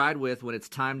bike you ride with, when it's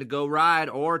time to go ride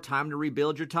or time to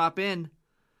rebuild your top end,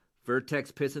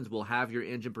 Vertex Pistons will have your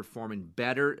engine performing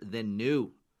better than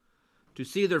new. To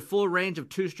see their full range of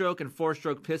 2-stroke and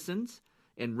 4-stroke pistons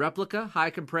in replica, high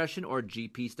compression, or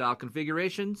GP-style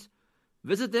configurations,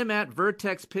 visit them at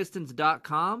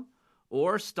vertexpistons.com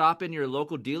or stop in your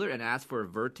local dealer and ask for a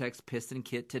Vertex Piston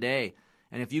Kit today.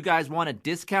 And if you guys want a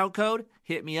discount code,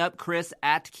 hit me up,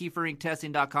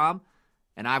 chris@KieferInkTesting.com,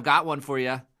 and I've got one for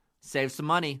you. Save some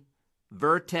money.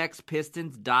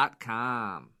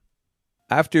 vertexpistons.com.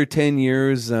 After 10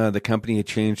 years, the company had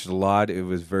changed a lot. It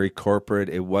was very corporate.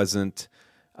 It wasn't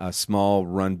a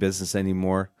small-run business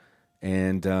anymore.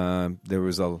 And there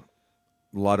was a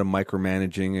lot of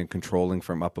micromanaging and controlling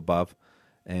from up above.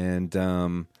 And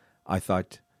I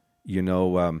thought, it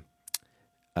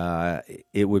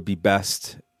would be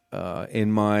best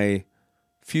in my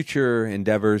future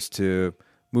endeavors to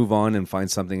move on and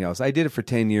find something else. I did it for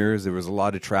 10 years. There was a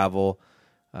lot of travel.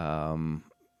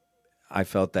 I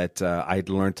felt that I'd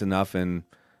learned enough, and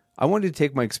I wanted to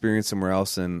take my experience somewhere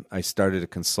else, and I started a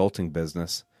consulting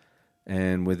business.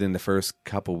 And within the first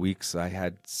couple weeks, I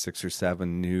had 6 or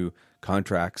 7 new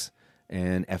contracts,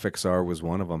 and FXR was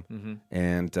one of them. Mm-hmm.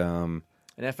 And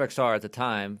FXR at the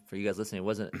time, for you guys listening,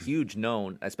 wasn't huge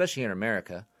known, especially in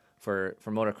America, for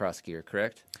motocross gear,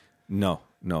 correct? No.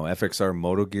 FXR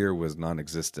Moto Gear was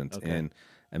non-existent in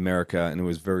America, and it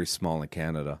was very small in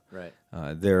Canada. Right.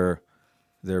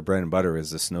 Their bread and butter is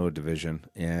the snow division,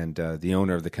 and the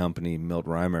owner of the company, Milt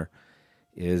Reimer,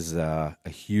 is a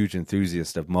huge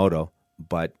enthusiast of moto,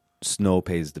 but snow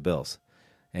pays the bills.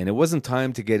 And it wasn't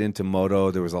time to get into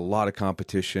moto. There was a lot of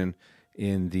competition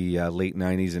in the late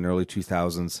 90s and early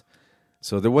 2000s,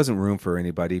 so there wasn't room for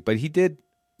anybody. But he did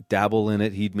dabble in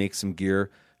it. He'd make some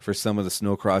gear for some of the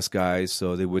snowcross guys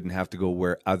so they wouldn't have to go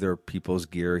wear other people's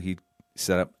gear. He'd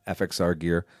set up FXR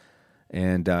gear.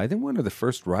 And I think one of the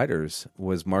first riders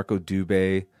was Marco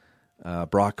Dubé,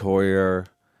 Brock Hoyer,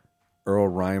 Earl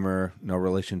Reimer, no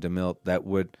relation to Milt, that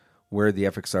would wear the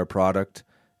FXR product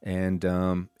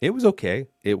and it was okay.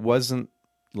 It wasn't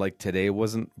like today. It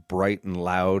wasn't bright and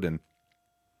loud, and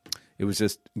it was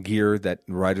just gear that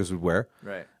riders would wear.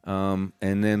 Right. And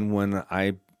then when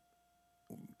I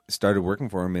started working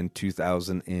for them in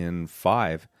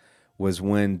 2005 was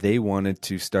when they wanted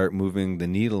to start moving the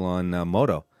needle on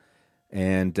moto.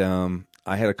 And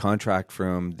I had a contract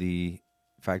from the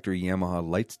factory Yamaha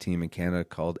Lights team in Canada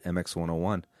called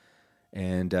MX101.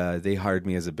 And they hired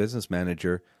me as a business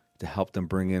manager to help them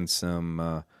bring in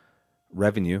some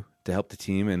revenue to help the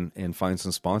team and find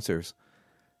some sponsors.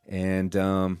 And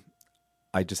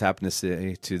I just happened to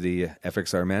say to the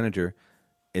FXR manager,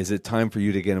 is it time for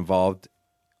you to get involved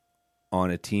on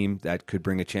a team that could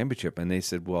bring a championship? And they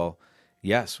said, well,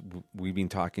 yes, we've been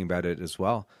talking about it as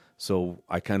well. So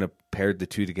I kind of paired the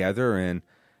two together and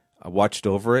I watched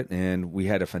over it, and we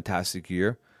had a fantastic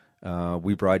year.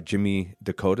 We brought Jimmy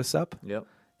Dakotas up, Yep.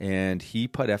 and he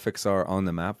put FXR on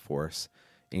the map for us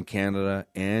in Canada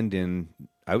and in,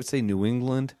 I would say, New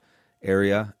England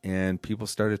area, and people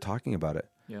started talking about it.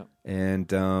 Yeah.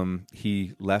 And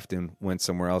he left and went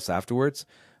somewhere else afterwards.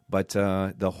 But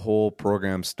the whole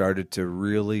program started to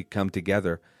really come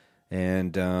together,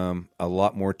 and a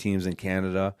lot more teams in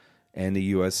Canada and the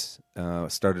U.S.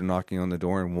 Started knocking on the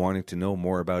door and wanting to know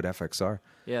more about FXR.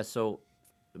 Yeah, so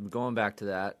going back to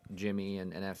that, Jimmy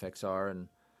and FXR, and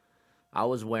I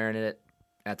was wearing it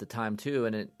at the time too,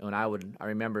 and I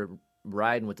remember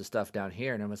riding with the stuff down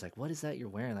here, and I was like, what is that you're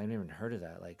wearing? I've never even heard of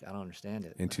that. Like, I don't understand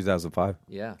it. In 2005?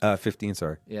 Yeah. 15,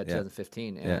 sorry. Yeah,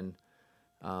 2015. Yeah.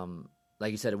 And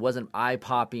like you said, it wasn't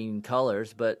eye-popping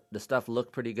colors, but the stuff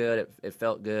looked pretty good. It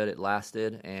felt good. It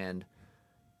lasted, and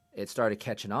it started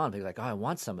catching on. People were like, oh, I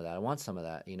want some of that. I want some of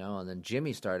that, you know. And then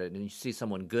Jimmy started, and you see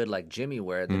someone good like Jimmy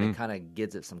wear it, then it kind of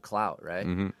gives it some clout, right?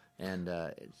 Mm-hmm. And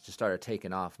it just started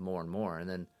taking off more and more. And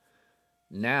then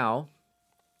now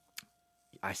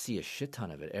I see a shit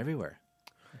ton of it everywhere.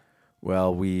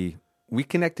 Well, we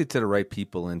connected to the right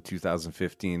people in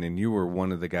 2015, and you were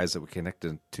one of the guys that we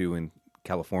connected to in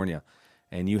California,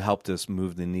 and you helped us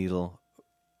move the needle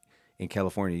in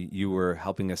California. You were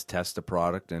helping us test the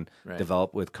product and Right.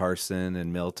 develop with Carson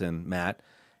and Milton, Matt,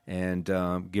 and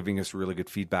giving us really good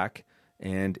feedback.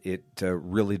 And it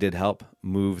really did help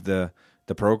move the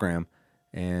program.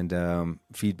 And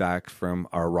feedback from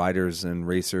our riders and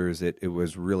racers, it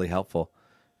was really helpful.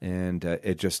 And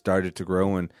it just started to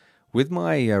grow. And with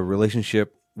my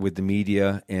relationship with the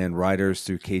media and riders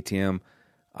through KTM,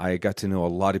 I got to know a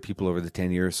lot of people over the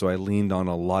 10 years. So I leaned on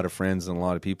a lot of friends and a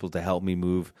lot of people to help me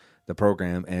move the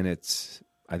program. And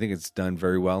I think it's done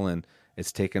very well, and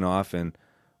it's taken off. And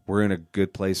we're in a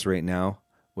good place right now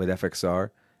with FXR.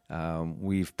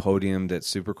 We've podiumed at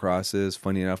Supercrosses,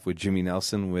 funny enough, with Jimmy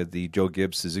Nelson with the Joe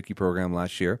Gibbs Suzuki program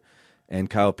last year, and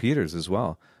Kyle Peters as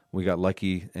well. We got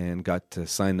lucky and got to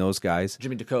sign those guys.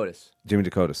 Jimmy Dakotas. Jimmy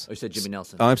Dakotas. Oh, you said Jimmy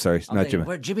Nelson. Oh, I'm sorry, I'm not thinking, Jimmy.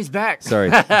 Where Jimmy's back? Sorry,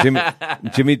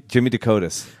 Jimmy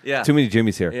Dakotas. Yeah. Too many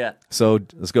Jimmys here. Yeah. So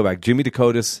let's go back. Jimmy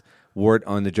Dakotas wore it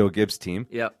on the Joe Gibbs team.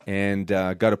 Yep. And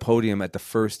got a podium at the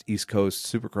first East Coast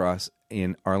Supercross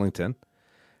in Arlington.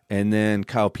 And then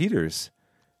Kyle Peters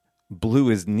blew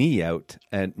his knee out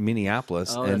at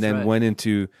Minneapolis, Oh, and that's then right. went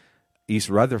into East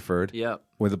Rutherford Yep.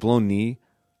 with a blown knee.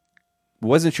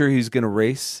 Wasn't sure he was going to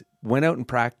race. Went out in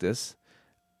practice.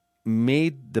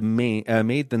 Made the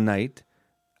night.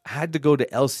 Had to go to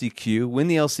LCQ, win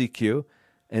the LCQ,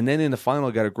 and then in the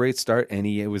final got a great start, and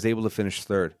he was able to finish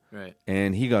third. Right.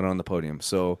 And he got on the podium.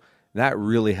 So that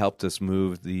really helped us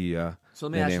move the. So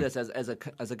let me the ask you name. this: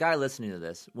 as a guy listening to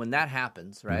this, when that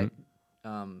happens, right?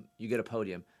 You get a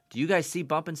podium. Do you guys see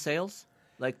bump in sales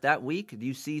like that week? Do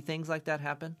you see things like that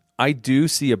happen? I do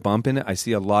see a bump in it. I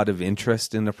see a lot of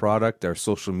interest in the product. Our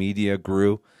social media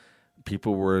grew.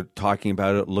 People were talking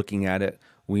about it, looking at it.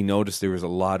 We noticed there was a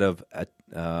lot of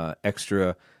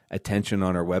extra attention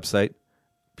on our website.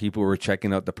 People were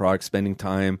checking out the product, spending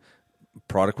time.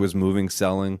 Product was moving,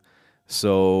 selling.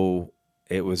 So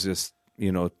it was just,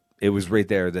 it was right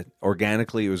there that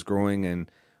organically it was growing and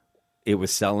it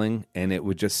was selling, and it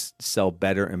would just sell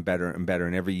better and better and better.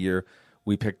 And every year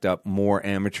we picked up more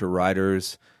amateur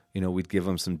riders. We'd give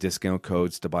them some discount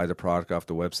codes to buy the product off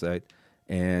the website.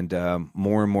 And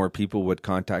more and more people would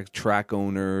contact track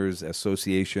owners,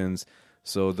 associations.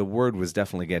 So the word was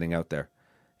definitely getting out there.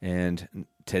 And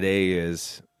today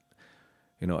is,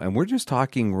 and we're just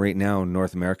talking right now in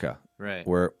North America. Right.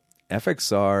 Where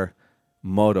FXR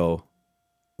Moto,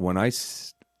 when in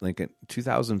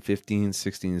 2015,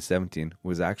 16, and 17,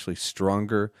 was actually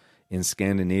stronger in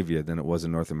Scandinavia than it was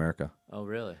in North America. Oh,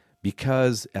 really?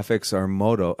 Because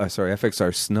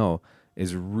FXR Snow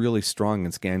is really strong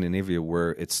in Scandinavia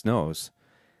where it snows.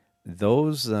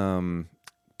 Those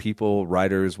people,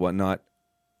 riders, whatnot,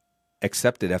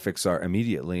 accepted FXR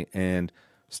immediately and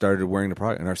started wearing the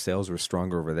product, and our sales were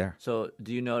stronger over there. So,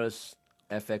 do you notice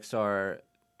FXR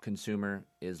consumer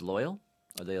is loyal?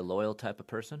 Are they a loyal type of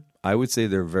person? I would say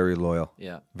they're very loyal.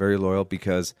 Yeah. Very loyal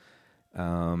because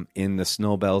in the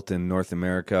snow belt in North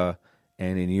America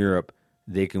and in Europe,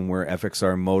 they can wear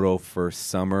FXR Moto for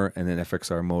summer and then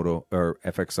FXR Moto or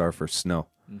FXR for snow.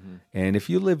 Mm-hmm. And if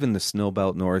you live in the snow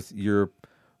belt north, you're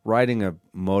riding a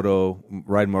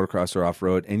motocross or off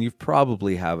road, and you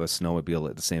probably have a snowmobile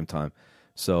at the same time.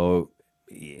 So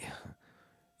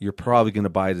you're probably going to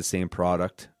buy the same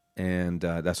product, and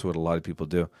that's what a lot of people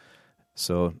do.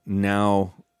 So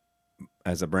now,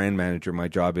 as a brand manager, my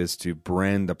job is to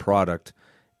brand the product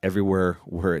everywhere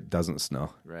where it doesn't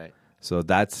snow. Right. So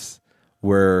that's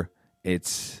where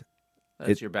That's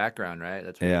your background, right?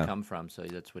 That's where Yeah. you come from. So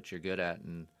that's what you're good at.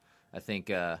 And I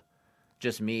think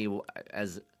just me,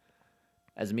 as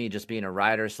me, just being a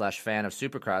rider / fan of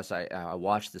Supercross, I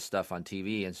watch this stuff on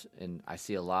TV and I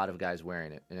see a lot of guys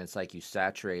wearing it. And it's like you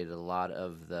saturated a lot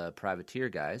of the privateer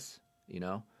guys, you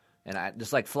know? And I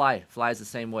just like Fly. Fly's the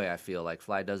same way, I feel. Like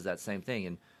Fly does that same thing.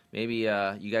 And maybe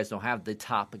you guys don't have the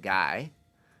top guy,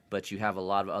 but you have a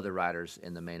lot of other riders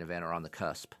in the main event or on the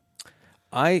cusp.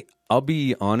 I'll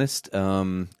be honest.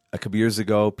 A couple years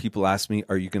ago, people asked me,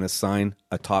 "Are you going to sign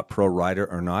a top pro rider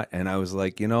or not?" And I was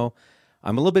like, I'm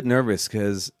a little bit nervous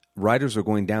because riders are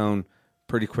going down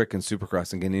pretty quick in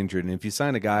Supercross and getting injured. And if you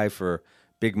sign a guy for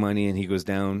big money and he goes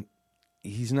down,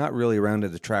 he's not really around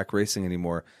at the track racing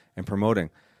anymore and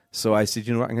promoting. So I said,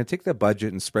 you know what? I'm going to take that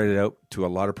budget and spread it out to a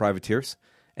lot of privateers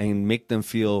and make them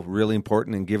feel really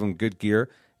important and give them good gear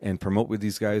and promote with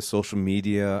these guys, social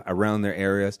media around their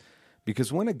areas.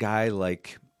 Because when a guy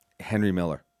like Henry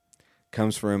Miller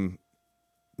comes from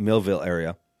Millville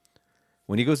area,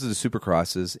 when he goes to the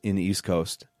Supercrosses in the East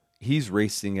Coast, he's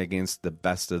racing against the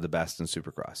best of the best in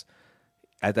Supercross.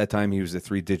 At that time, he was a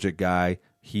 3-digit guy.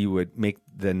 He would make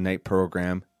the night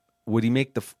program. Would he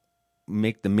make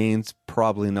the mains?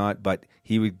 Probably not, but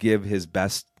he would give his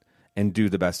best and do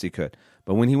the best he could.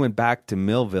 But when he went back to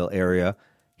Millville area,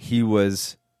 he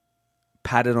was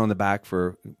patted on the back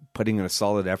for putting in a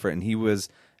solid effort, and he was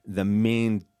the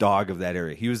main dog of that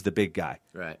area. He was the big guy.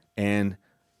 Right. And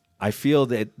I feel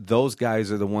that those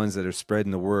guys are the ones that are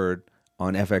spreading the word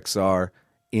on FXR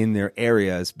in their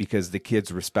areas because the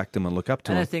kids respect him and look up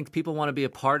to And him. I think people want to be a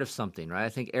part of something, right? I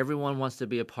think everyone wants to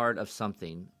be a part of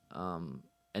something. And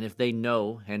if they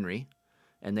know Henry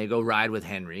and they go ride with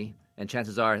Henry, and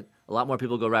chances are a lot more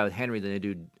people go ride with Henry than they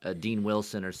do Dean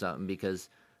Wilson or something because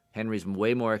Henry's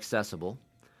way more accessible.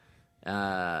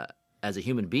 As a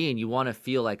human being, you want to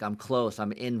feel like I'm close,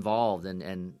 I'm involved,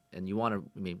 and you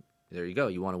want to, there you go.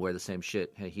 You want to wear the same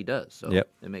shit he does. So Yep.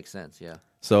 It makes sense, yeah.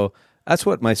 So that's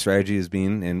what my strategy has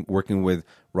been, and working with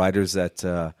riders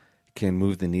that can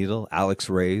move the needle. Alex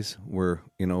Reyes,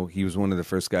 he was one of the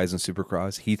first guys in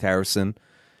Supercross. Heath Harrison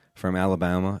from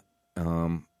Alabama.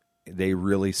 They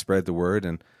really spread the word,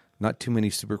 and not too many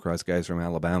Supercross guys from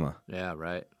Alabama. Yeah,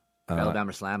 right.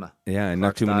 Alabama Slamma. Yeah, and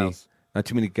Clark not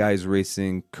too many guys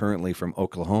racing currently from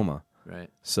Oklahoma. Right.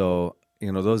 So,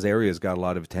 those areas got a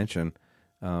lot of attention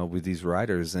with these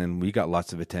riders, and we got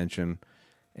lots of attention.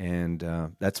 And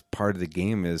that's part of the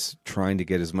game, is trying to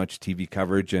get as much TV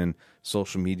coverage and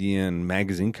social media and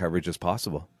magazine coverage as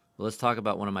possible. Well, let's talk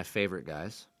about one of my favorite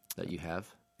guys that you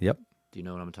have. Yep. Do you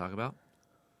know what I'm talking about?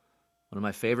 One of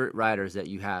my favorite riders that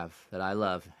you have, that I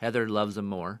love. Heather loves him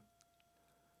more.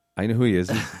 I know who he is.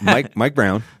 Mike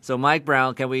Brown. So Mike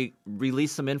Brown, can we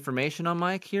release some information on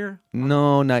Mike here?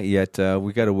 No, not yet.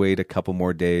 We got to wait a couple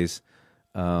more days.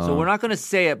 So we're not going to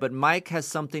say it, but Mike has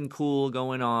something cool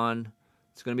going on.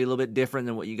 It's going to be a little bit different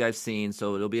than what you guys seen,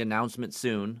 so it'll be an announcement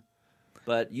soon.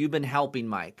 But you've been helping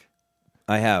Mike.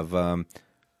 I have.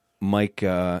 Mike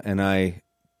and I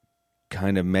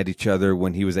kind of met each other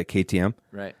when he was at KTM.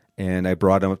 Right. And I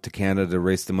brought him up to Canada to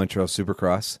race the Montreal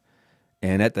Supercross.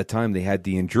 And at that time, they had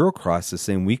the Enduro Cross the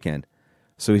same weekend.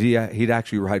 So he'd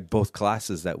actually ride both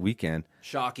classes that weekend.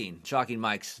 Shocking.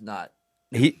 Mike's not.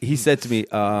 He said to me,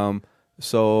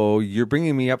 so you're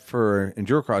bringing me up for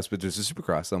Enduro Cross, but there's a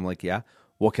Supercross. I'm like, yeah.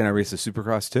 Well, can I race a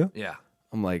Supercross too? Yeah.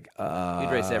 I'm like, He'd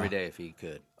race every day if he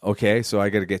could. Okay, so I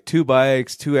got to get 2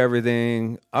 bikes, 2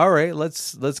 everything. All right,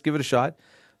 let's give it a shot.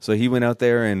 So he went out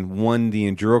there and won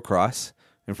the Enduro Cross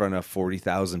in front of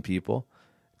 40,000 people.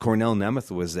 Cornell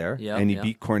Nemeth was there, and he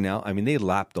beat Cornell. They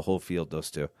lapped the whole field, those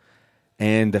two.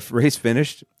 And the race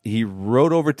finished. He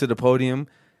rode over to the podium,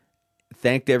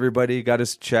 thanked everybody, got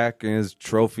his check and his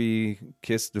trophy,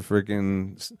 kissed the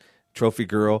freaking trophy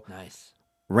girl. Nice.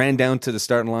 Ran down to the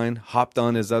starting line, hopped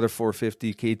on his other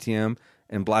 450 KTM,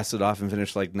 and blasted off and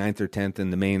finished like 9th or 10th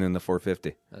in the main and the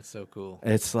 450. That's so cool.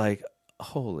 It's like,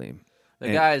 holy.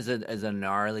 The guy is a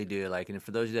gnarly dude. Like, and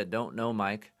for those of you that don't know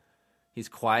Mike, he's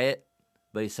quiet,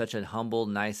 but he's such a humble,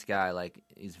 nice guy. Like,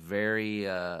 he's very,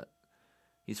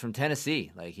 he's from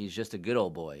Tennessee. Like, he's just a good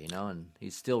old boy, you know, and he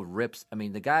still rips. I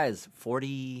mean, the guy is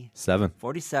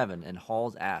 47 and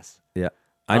hauls ass. Yeah.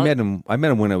 I met him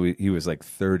when he was like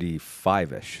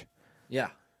 35-ish. Yeah.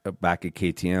 Back at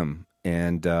KTM.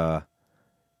 And,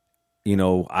 you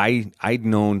know, I'd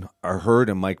known or heard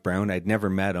of Mike Brown. I'd never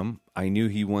met him. I knew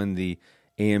he won the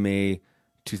AMA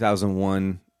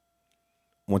 2001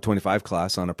 125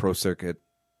 class on a pro circuit,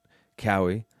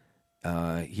 Cowie.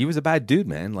 He was a bad dude,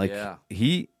 man. Like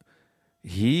he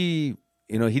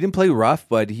you know, he didn't play rough,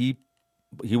 but he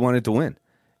wanted to win.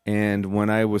 And when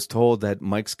I was told that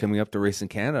Mike's coming up to race in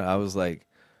Canada, I was like,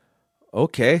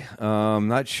 okay, I'm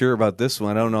not sure about this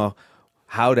one. I don't know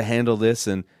how to handle this.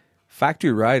 And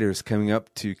factory riders coming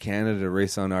up to Canada to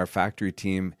race on our factory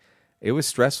team, it was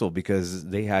stressful because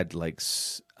they had like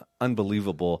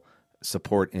unbelievable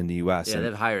support in the U.S. Yeah, they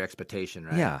have higher expectation,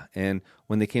 right? Yeah, and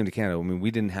when they came to Canada, I mean,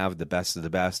 we didn't have the best of the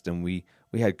best, and we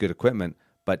had good equipment,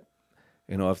 but,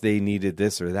 you know, if they needed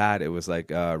this or that, it was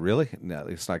like, really? No,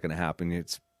 it's not going to happen.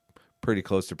 It's pretty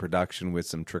close to production with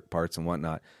some trick parts and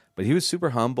whatnot. But he was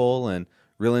super humble and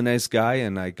really nice guy,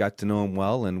 and I got to know him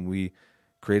well, and we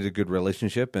created a good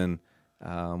relationship. And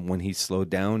when he slowed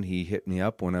down, he hit me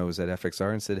up when I was at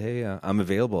FXR and said, hey, I'm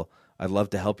available. I'd love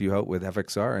to help you out with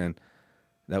FXR. And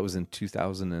that was in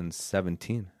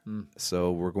 2017.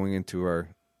 So we're going into our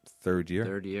third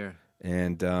year.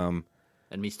 And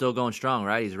he's still going strong,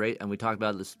 right? He's and we talked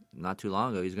about this not too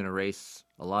long ago. He's going to race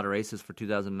a lot of races for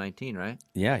 2019, right?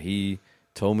 Yeah, he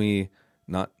told me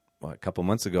a couple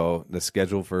months ago the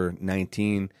schedule for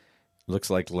 19 looks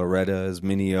like Loretta's,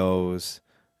 Minio's,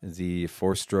 the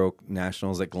 4-stroke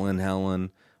nationals at Glen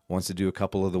Helen. Wants to do a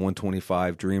couple of the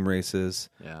 125 dream races.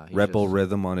 Yeah, Red Bull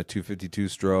Rhythm on a 252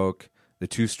 stroke. The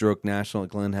 2-stroke national at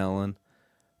Glen Helen.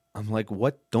 I'm like,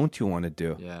 what don't you want to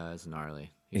do? Yeah, it's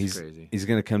gnarly. He's crazy. He's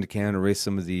going to come to Canada, race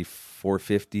some of the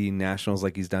 450 nationals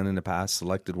like he's done in the past,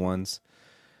 selected ones.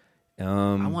 I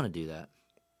want to do that.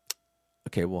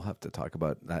 Okay, we'll have to talk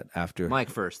about that after. Mike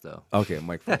first, though. Okay,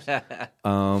 Mike first.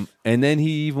 And then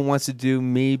he even wants to do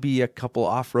maybe a couple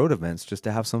off-road events just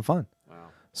to have some fun. Wow.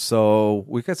 So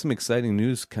we've got some exciting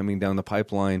news coming down the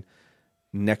pipeline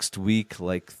next week,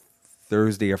 like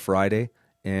Thursday or Friday,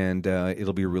 and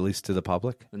it'll be released to the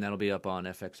public. And that'll be up on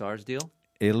FXR's deal?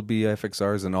 It'll be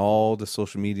FXR's, and all the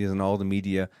social medias and all the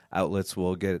media outlets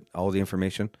will get all the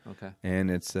information. Okay.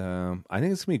 And it's, I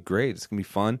think it's going to be great. It's going to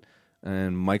be fun,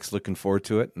 and Mike's looking forward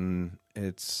to it, and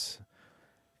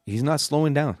he's not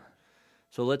slowing down.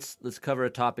 So let's cover a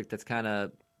topic that's kind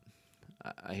of,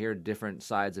 I hear different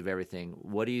sides of everything.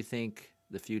 What do you think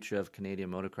the future of Canadian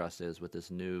motocross is with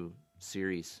this new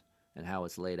series and how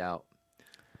it's laid out?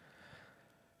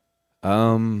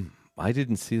 I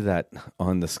didn't see that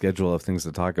on the schedule of things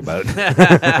to talk about. You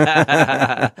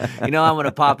know, I'm going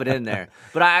to pop it in there.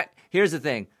 But here's the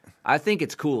thing. I think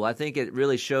it's cool. I think it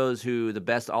really shows who the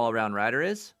best all-around rider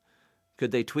is.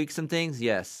 Could they tweak some things?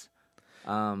 Yes.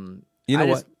 You know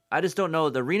what? I just don't know.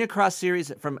 The Arena Cross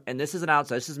series, and this is an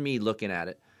outside, this is me looking at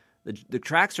it. The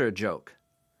tracks are a joke.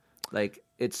 Like,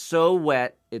 it's so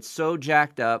wet. It's so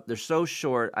jacked up. They're so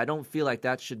short. I don't feel like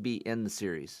that should be in the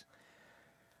series.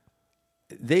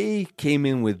 They came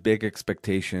in with big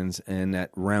expectations, and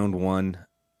at round one,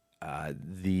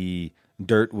 the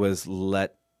dirt was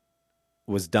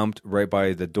dumped right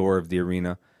by the door of the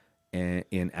arena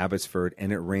in Abbotsford,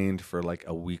 and it rained for like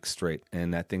a week straight,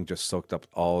 and that thing just soaked up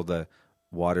all the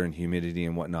water and humidity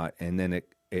and whatnot, and then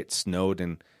it snowed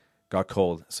and got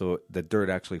cold, so the dirt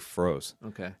actually froze.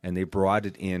 Okay. And they brought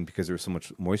it in because there was so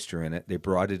much moisture in it. They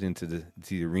brought it into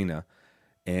the arena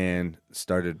and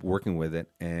started working with it.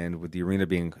 And with the arena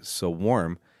being so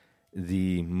warm,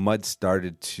 the mud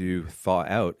started to thaw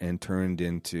out and turned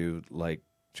into like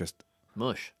just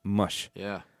mush.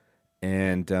 Yeah.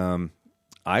 And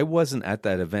I wasn't at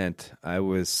that event. I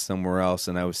was somewhere else,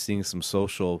 and I was seeing some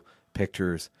social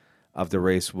pictures of the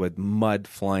race with mud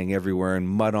flying everywhere and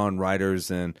mud on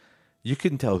riders, and you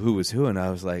couldn't tell who was who. And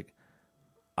I was like,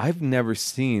 I've never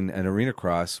seen an arena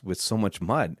cross with so much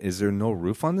mud. Is there no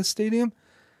roof on the stadium?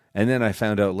 And then I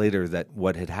found out later that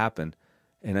what had happened.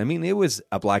 And I mean, it was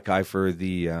a black eye for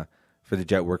the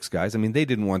Jetworks guys. I mean, they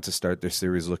didn't want to start their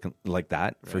series looking like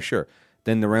that, right, for sure.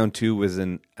 Then the round two was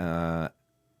in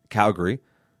Calgary,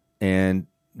 and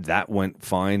that went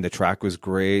fine. The track was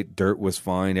great. Dirt was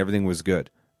fine. Everything was good.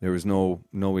 There was no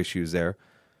issues there.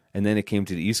 And then it came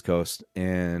to the East Coast,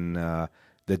 and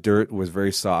the The dirt was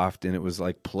very soft, and it was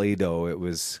like Play-Doh. It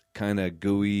was kind of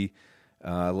gooey,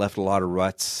 left a lot of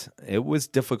ruts. It was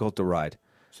difficult to ride.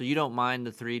 So you don't mind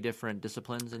the 3 different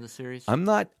disciplines in the series? I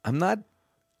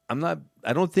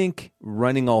don't think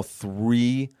running all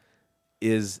 3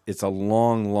 it's a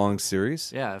long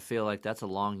series. Yeah, I feel like that's a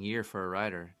long year for a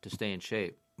rider to stay in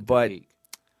shape. But peak.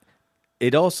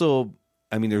 it also,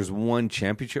 I mean, there's one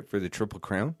championship for the Triple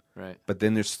Crown, Right. but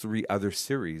then there's 3 other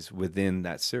series within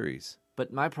that series.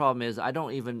 But my problem is I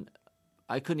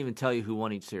couldn't even tell you who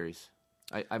won each series.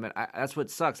 I mean, that's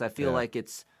what sucks. I feel like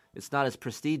it's not as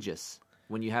prestigious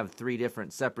when you have 3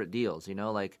 different separate deals, you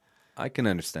know, like. I can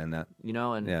understand that. You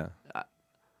know, and Yeah.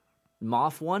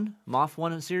 Moff won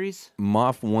a series?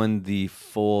 Moff won the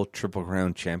full Triple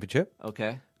Crown championship.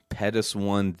 Okay. Pettis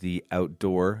won the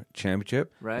outdoor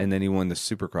championship, Right. and then he won the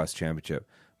Supercross championship.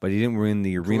 But he didn't win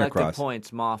the arena Collective cross.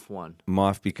 points, Moff won.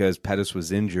 Moff, because Pettis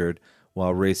was injured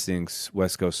while racing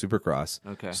West Coast Supercross.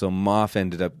 Okay. So Moff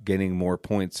ended up getting more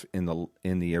points in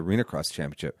the arena cross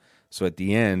championship. So at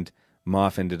the end,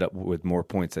 Moff ended up with more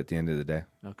points at the end of the day.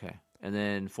 Okay. And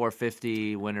then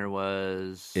 450 winner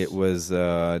was? It was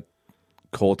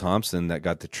Cole Thompson that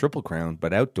got the Triple Crown,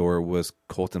 but outdoor was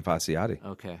Colton Fasciati.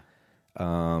 Okay.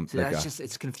 See, that that's guy.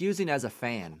 it's confusing as a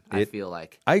fan, I feel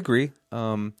like. I agree.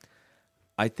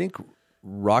 I think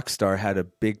Rockstar had a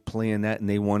big play in that, and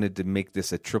they wanted to make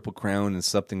this a Triple Crown and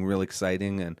something real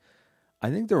exciting. And I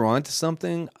think they're on to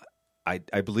something. I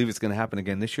believe it's going to happen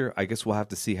again this year. I guess we'll have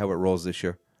to see how it rolls this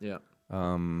year. Yeah.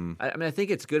 I mean, I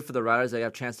think it's good for the riders. They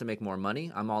have a chance to make more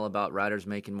money. I'm all about riders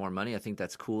making more money. I think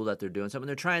that's cool that they're doing something.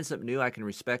 They're trying something new. I can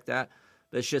respect that.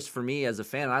 But it's just for me as a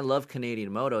fan, I love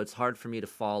Canadian Moto. It's hard for me to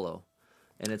follow.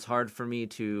 And it's hard for me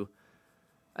to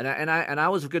and I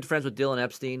was good friends with Dylan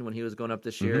Epstein when he was going up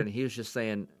this year, and he was just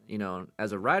saying, you know,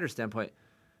 as a rider standpoint,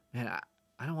 man,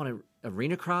 I don't want to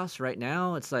arena cross right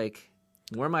now. It's like,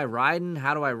 where am I riding?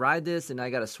 How do I ride this? And I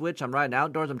got to switch. I'm riding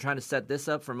outdoors. I'm trying to set this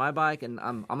up for my bike, and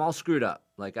I'm all screwed up.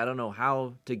 Like, I don't know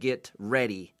how to get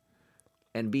ready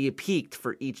and be peaked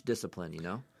for each discipline, you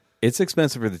know? It's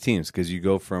expensive for the teams because you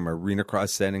go from arena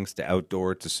cross settings to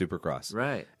outdoor to supercross.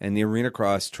 Right. And the arena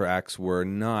cross tracks were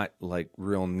not like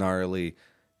real gnarly,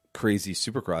 crazy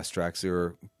supercross tracks. They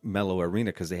were mellow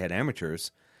arena because they had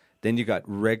amateurs. Then you got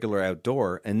regular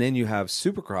outdoor, and then you have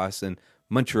supercross, and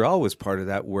Montreal was part of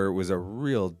that, where it was a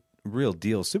real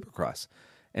deal supercross.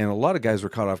 And a lot of guys were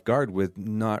caught off guard with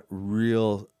not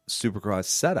real supercross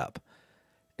setup.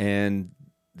 And,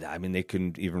 I mean, they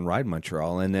couldn't even ride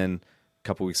Montreal. And then a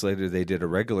couple weeks later, they did a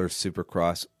regular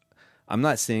supercross. I'm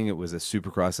not saying it was a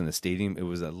supercross in a stadium. It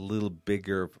was a little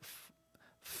bigger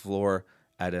floor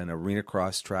at an arena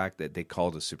cross track that they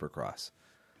called a supercross.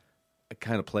 A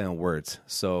kind of play on words.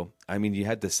 So, I mean, you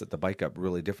had to set the bike up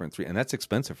really different. And that's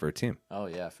expensive for a team. Oh,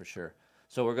 yeah, for sure.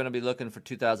 So we're going to be looking for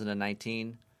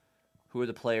 2019. Who are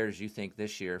the players you think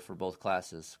this year for both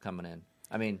classes coming in?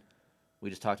 I mean, we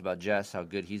just talked about Jess, how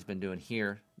good he's been doing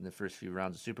here in the first few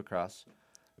rounds of Supercross.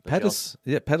 Pettis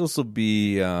will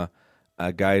be a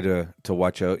guy to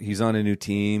watch out. He's on a new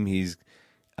team. He's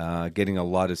getting a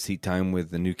lot of seat time with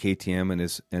the new KTM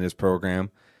in his program.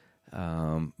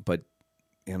 But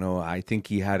you know, I think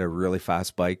he had a really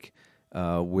fast bike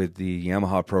with the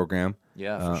Yamaha program.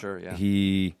 Yeah, for sure. Yeah,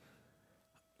 he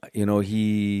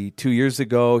 2 years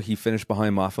ago he finished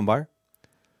behind Moffenbauer,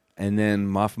 and then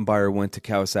Moffenbauer went to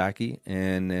Kawasaki,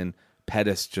 and then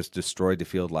Pettis just destroyed the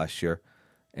field last year.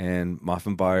 And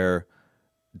Moffenbauer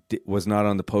was not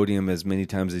on the podium as many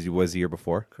times as he was the year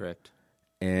before. correct.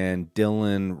 And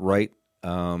Dylan Wright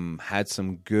had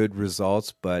some good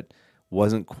results, but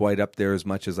wasn't quite up there as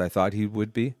much as I thought he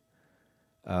would be.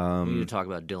 We need to talk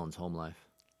about Dylan's home life.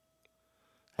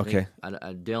 Okay.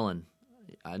 Dylan,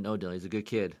 I know Dylan. He's a good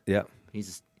kid. Yeah.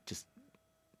 He's just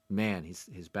man.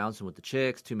 He's bouncing with the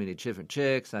chicks. Too many different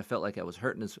chicks. And I felt like I was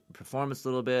hurting his performance a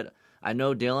little bit. I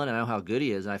know Dylan. I know how good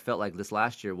he is. And I felt like this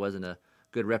last year wasn't a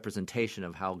good representation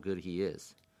of how good he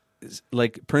is.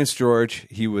 Like Prince George,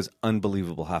 he was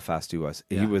unbelievable how fast he was.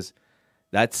 Yeah. He was.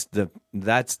 That's the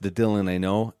Dylan I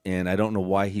know, and I don't know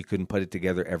why he couldn't put it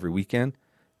together every weekend.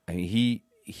 I mean,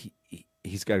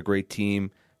 he's got a great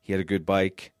team. He had a good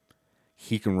bike.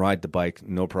 He can ride the bike,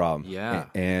 no problem. Yeah.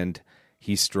 And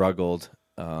he struggled.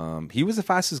 He was the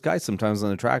fastest guy sometimes on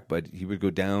the track, but he would go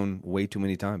down way too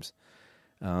many times.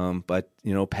 But,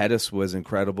 Pettis was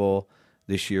incredible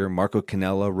this year. Marco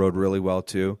Canella rode really well,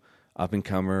 too.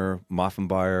 Up-and-comer,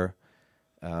 Moffenbauer.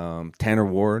 Tanner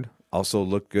Ward also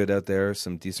looked good out there,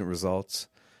 some decent results.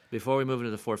 Before we move into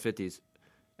the 450s,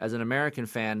 as an American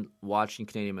fan watching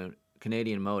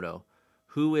Canadian Moto,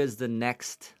 who is the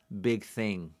next big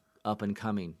thing up and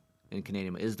coming in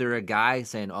Canadian? Is there a guy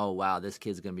saying, "Oh wow, this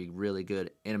kid's going to be really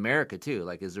good in America too"?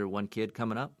 Like, is there one kid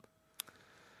coming up?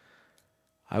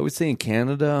 I would say in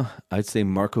Canada, I'd say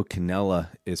Marco Canella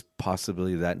is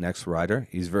possibly that next rider.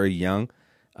 He's very young.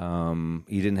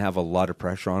 He didn't have a lot of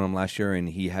pressure on him last year, and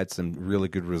he had some really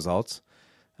good results.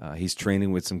 He's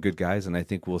training with some good guys, and I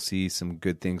think we'll see some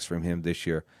good things from him this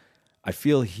year. I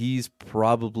feel he's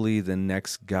probably the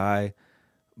next guy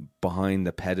behind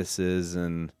the Pettises,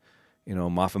 and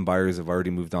Moffenbuyers have already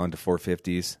moved on to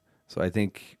 450s. So I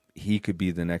think he could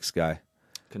be the next guy.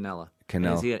 Canella.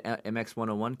 Canella. Is he an MX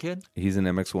 101 kid? He's an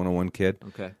MX 101 kid.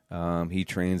 Okay. He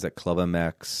trains at Club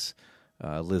MX,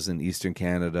 lives in Eastern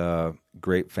Canada,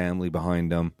 great family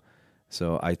behind him.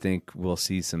 So I think we'll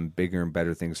see some bigger and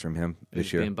better things from him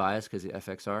this year. Being biased because of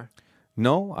FXR?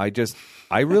 No,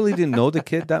 I really didn't know the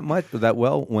kid that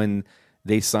well. When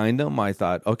they signed him, I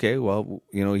thought, okay, well,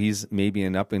 he's maybe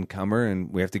an up-and-comer,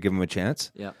 and we have to give him a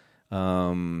chance. Yeah.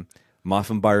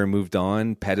 Moffenbauer moved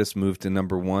on. Pettis moved to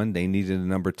number 1. They needed a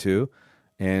number 2.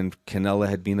 And Canella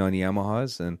had been on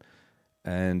Yamahas,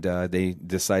 and they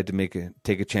decided to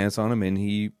take a chance on him, and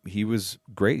he was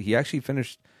great. He actually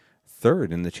finished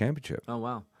 3rd in the championship. Oh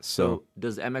wow! So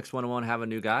does MX 101 have a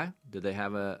new guy? Did they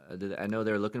have I know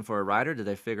they're looking for a rider. Did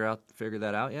they figure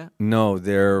that out yet? No,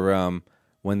 they're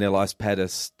when they lost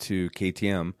Pettis to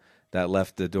KTM, that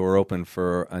left the door open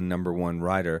for a number 1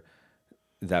 rider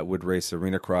that would race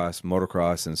arena cross,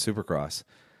 motocross, and supercross.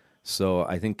 So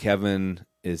I think Kevin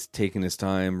is taking his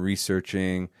time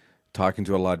researching, talking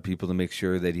to a lot of people to make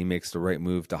sure that he makes the right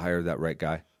move to hire that right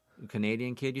guy.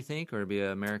 Canadian kid, you think, or be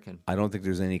an American? I don't think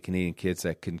there's any Canadian kids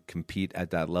that can compete at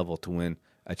that level to win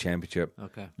a championship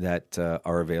that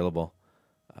are available.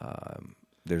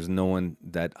 There's no one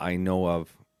that I know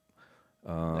of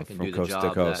from coast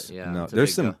to coast. No,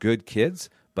 there's some good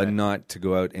kids, but not to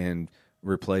go out and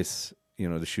replace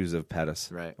the shoes of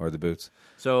Pettis or the boots.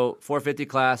 So 450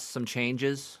 class, some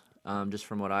changes. Just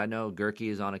from what I know, Gerke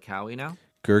is on a Cowie now.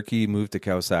 Gerke moved to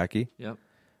Kawasaki. Yep.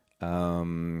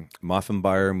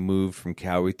 Moffenbauer moved from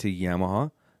Cowie to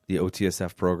Yamaha, the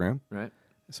OTSF program. Right.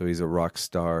 So he's a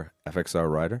Rockstar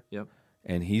FXR rider. Yep.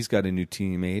 And he's got a new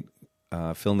teammate,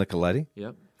 Phil Nicoletti.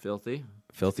 Yep. Filthy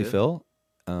Phil.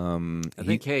 I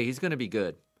think, he's going to be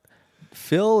good.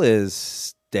 Phil is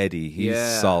steady. He's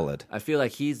solid. I feel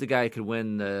like he's the guy who could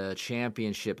win the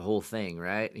championship whole thing,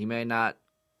 right? He may not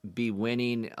be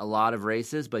winning a lot of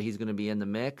races, but he's going to be in the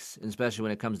mix, and especially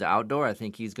when it comes to outdoor. I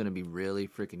think he's going to be really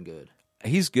freaking good.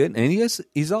 He's good, and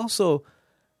he's also,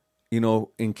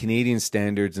 in Canadian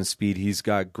standards and speed, he's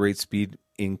got great speed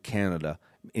in Canada.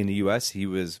 In the U.S., he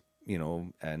was,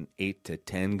 an 8 to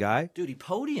 10 guy. Dude, he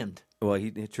podiumed. Well,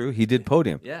 he did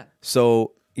podium. Yeah.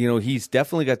 So, he's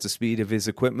definitely got the speed. If his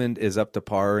equipment is up to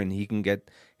par and he can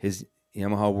get his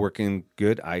Yamaha working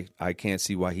good, I can't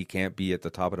see why he can't be at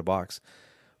the top of the box.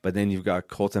 But then you've got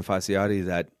Colton Fasciati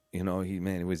that, he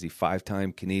was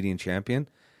 5-time Canadian champion.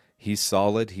 He's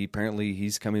solid.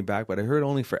 He's coming back, but I heard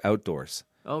only for outdoors.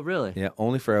 Oh, really? Yeah,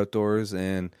 only for outdoors.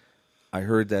 And I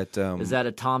heard that... is that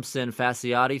a Thompson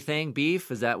Fasciati thing,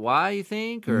 beef? Is that why you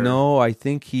think? Or? No, I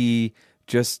think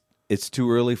it's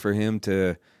too early for him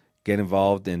to get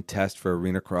involved and test for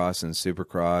arena cross and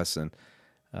supercross.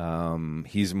 And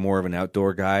he's more of an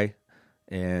outdoor guy.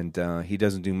 And he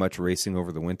doesn't do much racing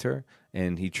over the winter.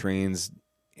 And he trains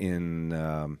in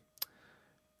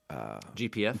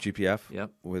GPF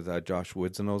yep. with Josh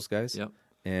Woods and those guys. Yep.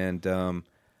 And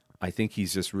I think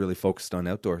he's just really focused on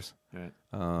outdoors.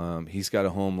 Right. He's got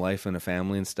a home life and a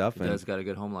family and stuff. He has got a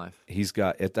good home life. He's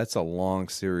got it. That's a long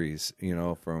series,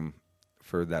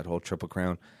 for that whole Triple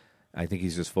Crown. I think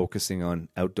he's just focusing on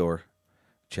outdoor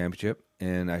championship.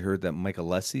 And I heard that Michael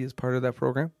Lessie is part of that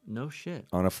program. No shit.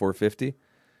 On a 450.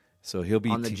 So he'll be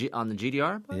on the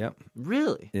GDR? Yeah.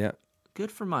 Really? Yeah.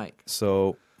 Good for Mike.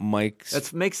 So Mike's...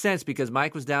 That makes sense because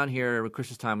Mike was down here at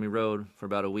Christmas time. We rode for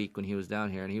about a week when he was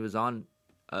down here, and he was on,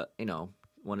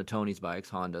 one of Tony's bikes,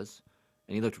 Hondas,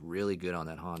 and he looked really good on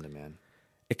that Honda, man.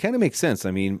 It kind of makes sense.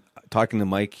 I mean, talking to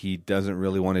Mike, he doesn't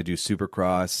really want to do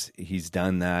Supercross. He's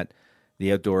done that.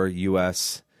 The outdoor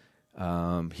U.S.,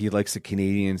 he likes the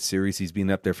Canadian series. He's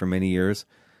been up there for many years.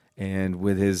 And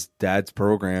with his dad's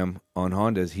program on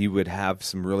Hondas, he would have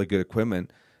some really good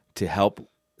equipment to help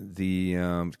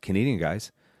the Canadian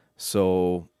guys.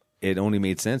 So it only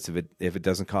made sense. If it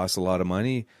doesn't cost a lot of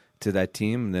money to that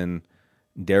team, then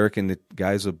Derek and the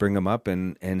guys will bring them up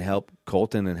and help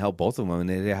Colton and help both of them. And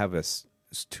they have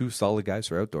two solid guys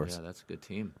for outdoors. Yeah, that's a good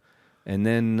team. And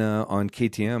then on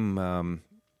KTM...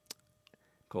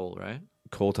 Cole, right?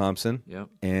 Cole Thompson. Yep.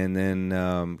 And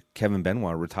then Kevin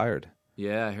Benoit retired.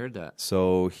 Yeah, I heard that.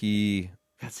 So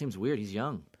that seems weird. He's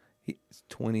young. He's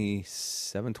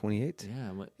 27, 28.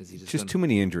 Yeah, what, is he just Just too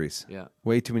many injuries. Yeah.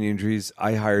 Way too many injuries.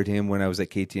 I hired him when I was at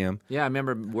KTM. Yeah, I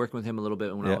remember working with him a little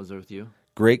bit when I Yeah. was there with you.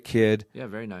 Great kid. Yeah,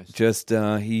 very nice. Just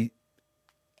I'm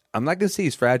not gonna say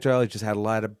he's fragile. He just had a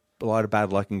lot of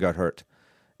bad luck and got hurt.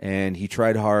 And he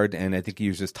tried hard, and I think he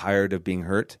was just tired of being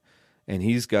hurt. And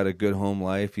he's got a good home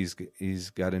life. He's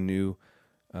got a new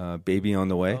baby on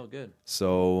the way. Oh, good.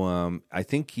 So I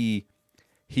think he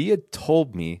had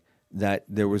told me that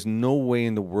there was no way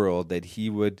in the world that he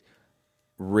would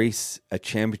race a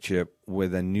championship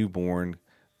with a newborn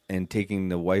and taking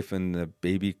the wife and the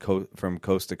baby from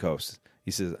coast to coast.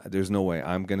 He says, there's no way.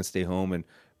 I'm going to stay home and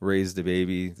raise the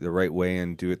baby the right way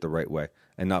and do it the right way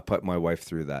and not put my wife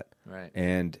through that. Right.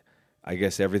 And I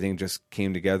guess everything just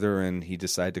came together and he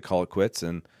decided to call it quits.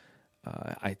 And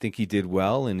I think he did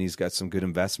well, and he's got some good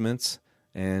investments.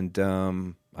 And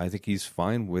I think he's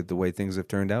fine with the way things have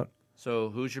turned out. So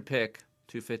who's your pick?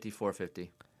 250,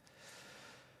 450.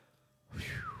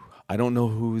 I don't know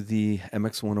who the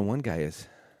MX-101 guy is.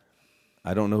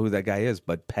 I don't know who that guy is,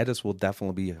 but Pettis will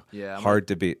definitely be hard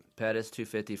to beat. Pettis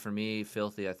 250 for me.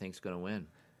 Filthy, I think, is going to win.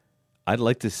 I'd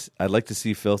like to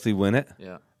see Filthy win it.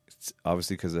 Yeah. It's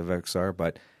obviously because of XR,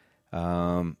 but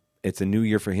it's a new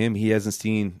year for him. He hasn't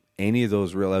seen any of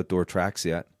those real outdoor tracks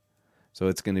yet, so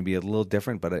it's going to be a little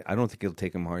different. But I don't think it'll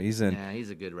take him hard. He's Yeah,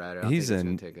 he's a good rider. He's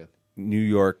in in New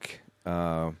York.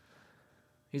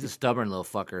 He's a stubborn little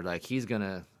fucker. Like he's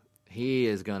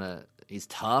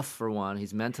tough for one.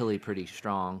 He's mentally pretty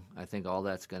strong. I think all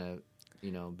that's gonna,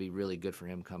 be really good for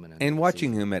him coming in. And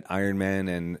watching him at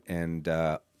Ironman and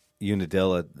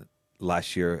Unadilla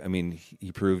last year, I mean,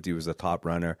 he proved he was a top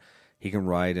runner. He can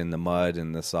ride in the mud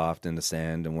and the soft and the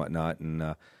sand and whatnot,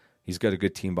 and he's got a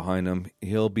good team behind him.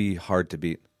 He'll be hard to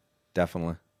beat,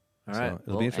 definitely. All right, so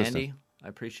it'll be interesting. Andy, I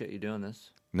appreciate you doing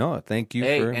this. No, thank you for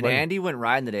and inviting. Andy went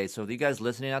riding today. So if you guys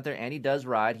listening out there, Andy does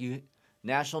ride. He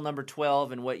national number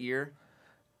 12 in what year?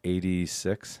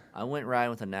 86. I went riding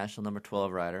with a national number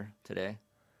 12 rider today.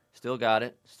 Still got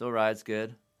it. Still rides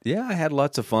good. Yeah, I had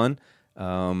lots of fun.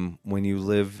 When you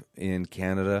live in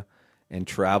Canada and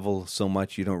travel so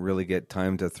much, you don't really get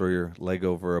time to throw your leg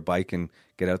over a bike and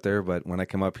get out there. But when I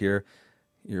come up here,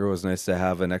 it's always nice to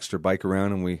have an extra bike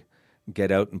around and we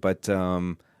get out. But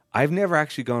I've never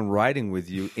actually gone riding with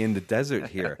you in the desert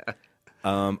here.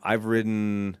 I've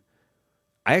ridden.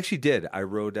 I actually did. I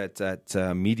rode at that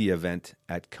media event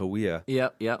at Kauai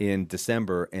in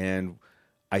December, and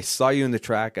I saw you in the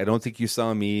track. I don't think you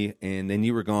saw me, and then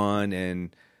you were gone,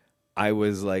 and I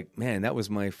was like, man, that was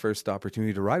my first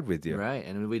opportunity to ride with you. Right,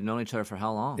 and we'd known each other for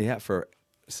how long? Yeah,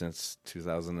 since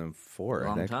 2004.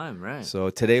 Long I think. time, right. So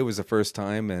today was the first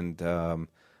time, and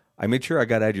I made sure I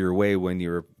got out of your way when you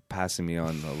were passing me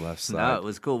on the left side. No, it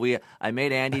was cool. I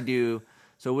made Andy do.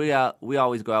 So we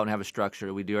always go out and have a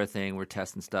structure. We do our thing. We're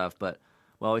testing stuff, but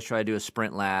we always try to do a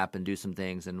sprint lap and do some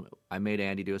things. And I made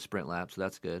Andy do a sprint lap, so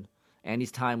that's good.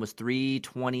 Andy's time was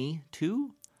 3:22,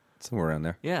 somewhere around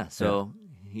there. Yeah, so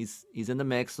he's in the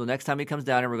mix. So next time he comes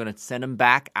down here, we're going to send him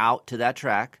back out to that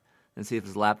track and see if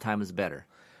his lap time is better.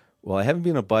 Well, I haven't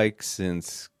been on a bike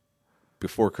since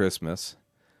before Christmas,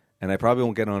 and I probably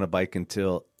won't get on a bike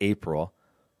until April.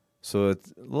 So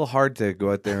it's a little hard to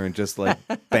go out there and just like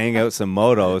bang out some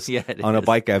motos on a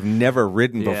bike I've never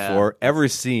ridden before, ever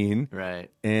seen.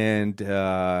 Right. And,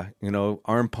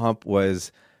 arm pump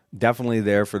was definitely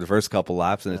there for the first couple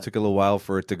laps, and it took a little while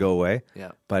for it to go away.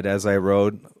 Yeah. But as I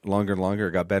rode longer and longer,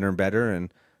 it got better and better,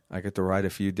 and I got to ride a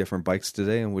few different bikes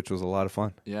today, which was a lot of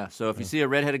fun. Yeah. So if you see a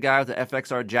redheaded guy with an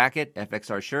FXR jacket,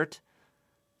 FXR shirt,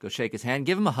 go shake his hand,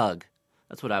 give him a hug.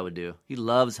 That's what I would do. He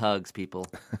loves hugs, people.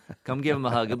 Come give him a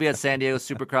hug. He'll be at San Diego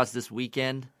Supercross this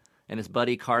weekend, and his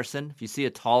buddy Carson. If you see a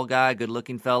tall guy,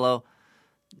 good-looking fellow,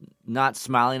 not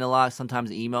smiling a lot,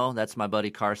 sometimes emo, that's my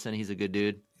buddy Carson. He's a good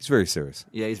dude. He's very serious.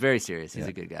 Yeah, he's very serious. He's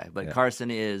a good guy. But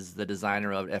Carson is the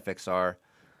designer of FXR.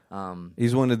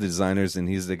 He's one of the designers, and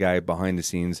he's the guy behind the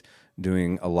scenes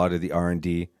doing a lot of the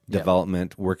R&D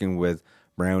development, working with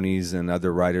Brownies and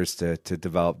other riders to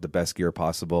develop the best gear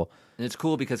possible. And it's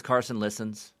cool because Carson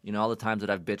listens. All the times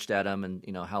that I've bitched at him and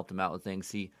helped him out with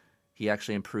things, he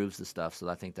actually improves the stuff. So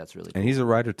I think that's really cool. And he's a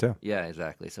rider too. Yeah,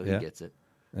 exactly. So he gets it.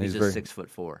 And He's just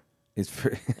 6'4". He's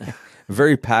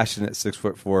very passionate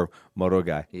 6'4" moto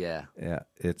guy. Yeah. Yeah.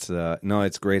 It's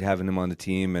it's great having him on the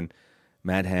team, and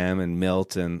Matt Ham and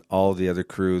Milt and all the other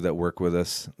crew that work with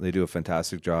us. They do a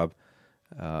fantastic job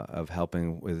of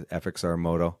helping with FXR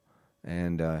Moto.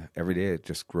 And every day it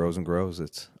just grows and grows.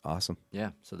 It's awesome. Yeah.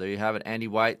 So there you have it. Andy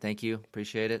White, thank you.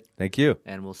 Appreciate it. Thank you.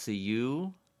 And we'll see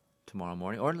you tomorrow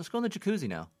morning. Or let's go in the jacuzzi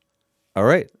now. All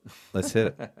right. Let's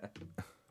hit it.